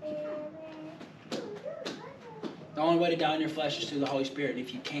 The only way to die in your flesh is through the Holy Spirit.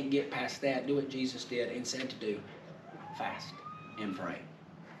 If you can't get past that, do what Jesus did and said to do. Fast and pray.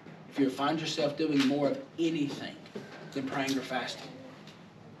 If you find yourself doing more of anything than praying or fasting,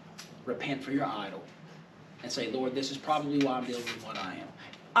 repent for your idol and say, Lord, this is probably why I'm dealing with what I am.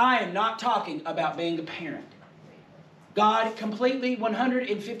 I am not talking about being a parent. God completely,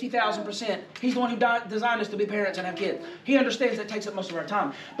 150,000%, He's the one who designed us to be parents and have kids. He understands that takes up most of our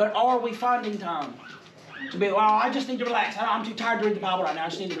time. But are we finding time to be, well, I just need to relax. I'm too tired to read the Bible right now. I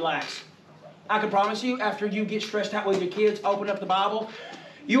just need to relax. I can promise you, after you get stressed out with your kids, open up the Bible,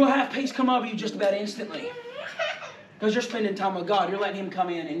 you will have peace come over you just about instantly. Because you're spending time with God. You're letting Him come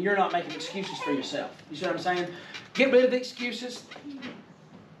in and you're not making excuses for yourself. You see what I'm saying? Get rid of the excuses.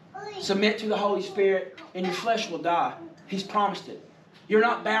 Submit to the Holy Spirit and your flesh will die. He's promised it. You're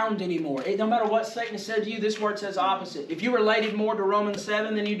not bound anymore. No matter what Satan has said to you, this word says opposite. If you related more to Romans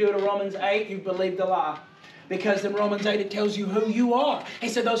 7 than you do to Romans 8, you've believed the lie. Because in Romans 8 it tells you who you are. He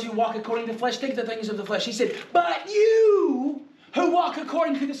said those who walk according to the flesh think the things of the flesh. He said, but you who walk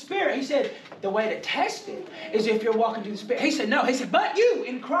according to the Spirit. He said, the way to test it is if you're walking to the Spirit. He said, no. He said, but you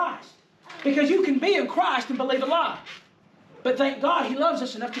in Christ. Because you can be in Christ and believe a lie. But thank God He loves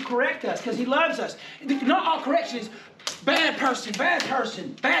us enough to correct us because He loves us. Not all correction is bad person,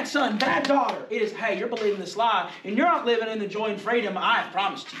 bad son, bad daughter. It is, hey, you're believing this lie and you're not living in the joy and freedom I have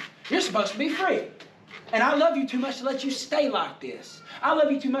promised you. You're supposed to be free. And I love you too much to let you stay like this. I love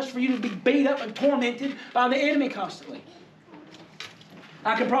you too much for you to be beat up and tormented by the enemy constantly.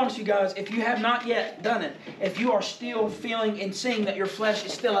 I can promise you guys, if you have not yet done it, if you are still feeling and seeing that your flesh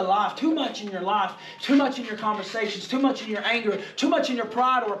is still alive, too much in your life, too much in your conversations, too much in your anger, too much in your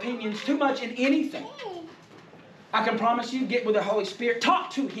pride or opinions, too much in anything, I can promise you, get with the Holy Spirit,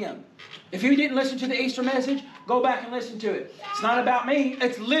 talk to Him. If you didn't listen to the Easter message, go back and listen to it. It's not about me,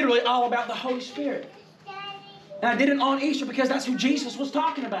 it's literally all about the Holy Spirit. And I did it on Easter because that's who Jesus was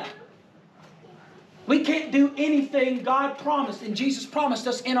talking about. We can't do anything God promised and Jesus promised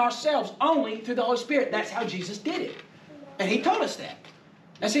us in ourselves, only through the Holy Spirit. That's how Jesus did it. And He told us that.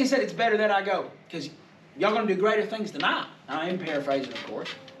 That's why He said, it's better that I go. Because y'all going to do greater things than I. I am paraphrasing, of course.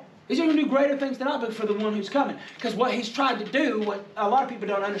 He's going to do greater things than I, but for the one who's coming. Because what He's tried to do, what a lot of people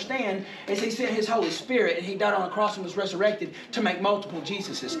don't understand, is He sent His Holy Spirit and He died on a cross and was resurrected to make multiple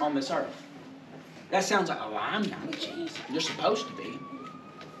Jesuses on this earth. That sounds like, oh, I'm not a Jesus. You're supposed to be.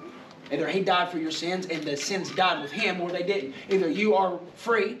 Either He died for your sins and the sins died with Him, or they didn't. Either you are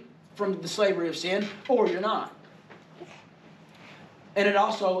free from the slavery of sin, or you're not. And it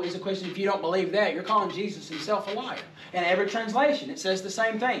also is a question, if you don't believe that, you're calling Jesus Himself a liar. In every translation, it says the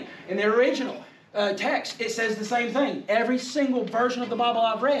same thing. In the original text, it says the same thing. Every single version of the Bible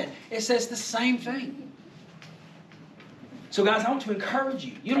I've read, it says the same thing. So guys, I want to encourage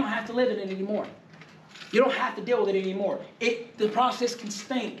you. You don't have to live in it anymore. You don't have to deal with it anymore. The process can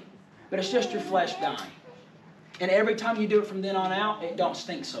stink, but it's just your flesh dying. And every time you do it from then on out, it don't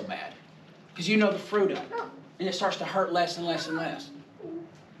stink so bad. Because you know the fruit of it. And it starts to hurt less and less and less.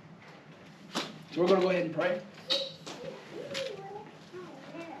 So we're going to go ahead and pray.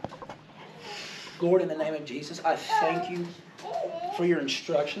 Lord, in the name of Jesus, I thank You for Your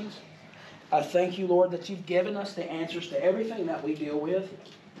instructions. I thank You, Lord, that You've given us the answers to everything that we deal with.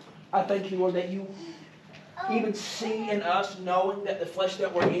 I thank You, Lord, that You even see in us knowing that the flesh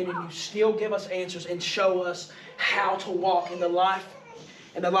that we're in, and You still give us answers and show us how to walk in the life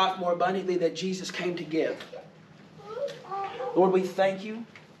more abundantly that Jesus came to give. Lord, we thank You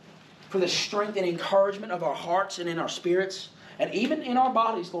for the strength and encouragement of our hearts and in our spirits, and even in our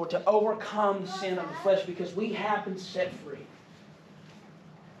bodies, Lord, to overcome the sin of the flesh, because we have been set free.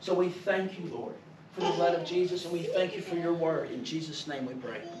 So we thank You, Lord, for the blood of Jesus, and we thank You for Your word. In Jesus' name we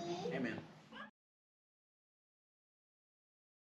pray. Amen.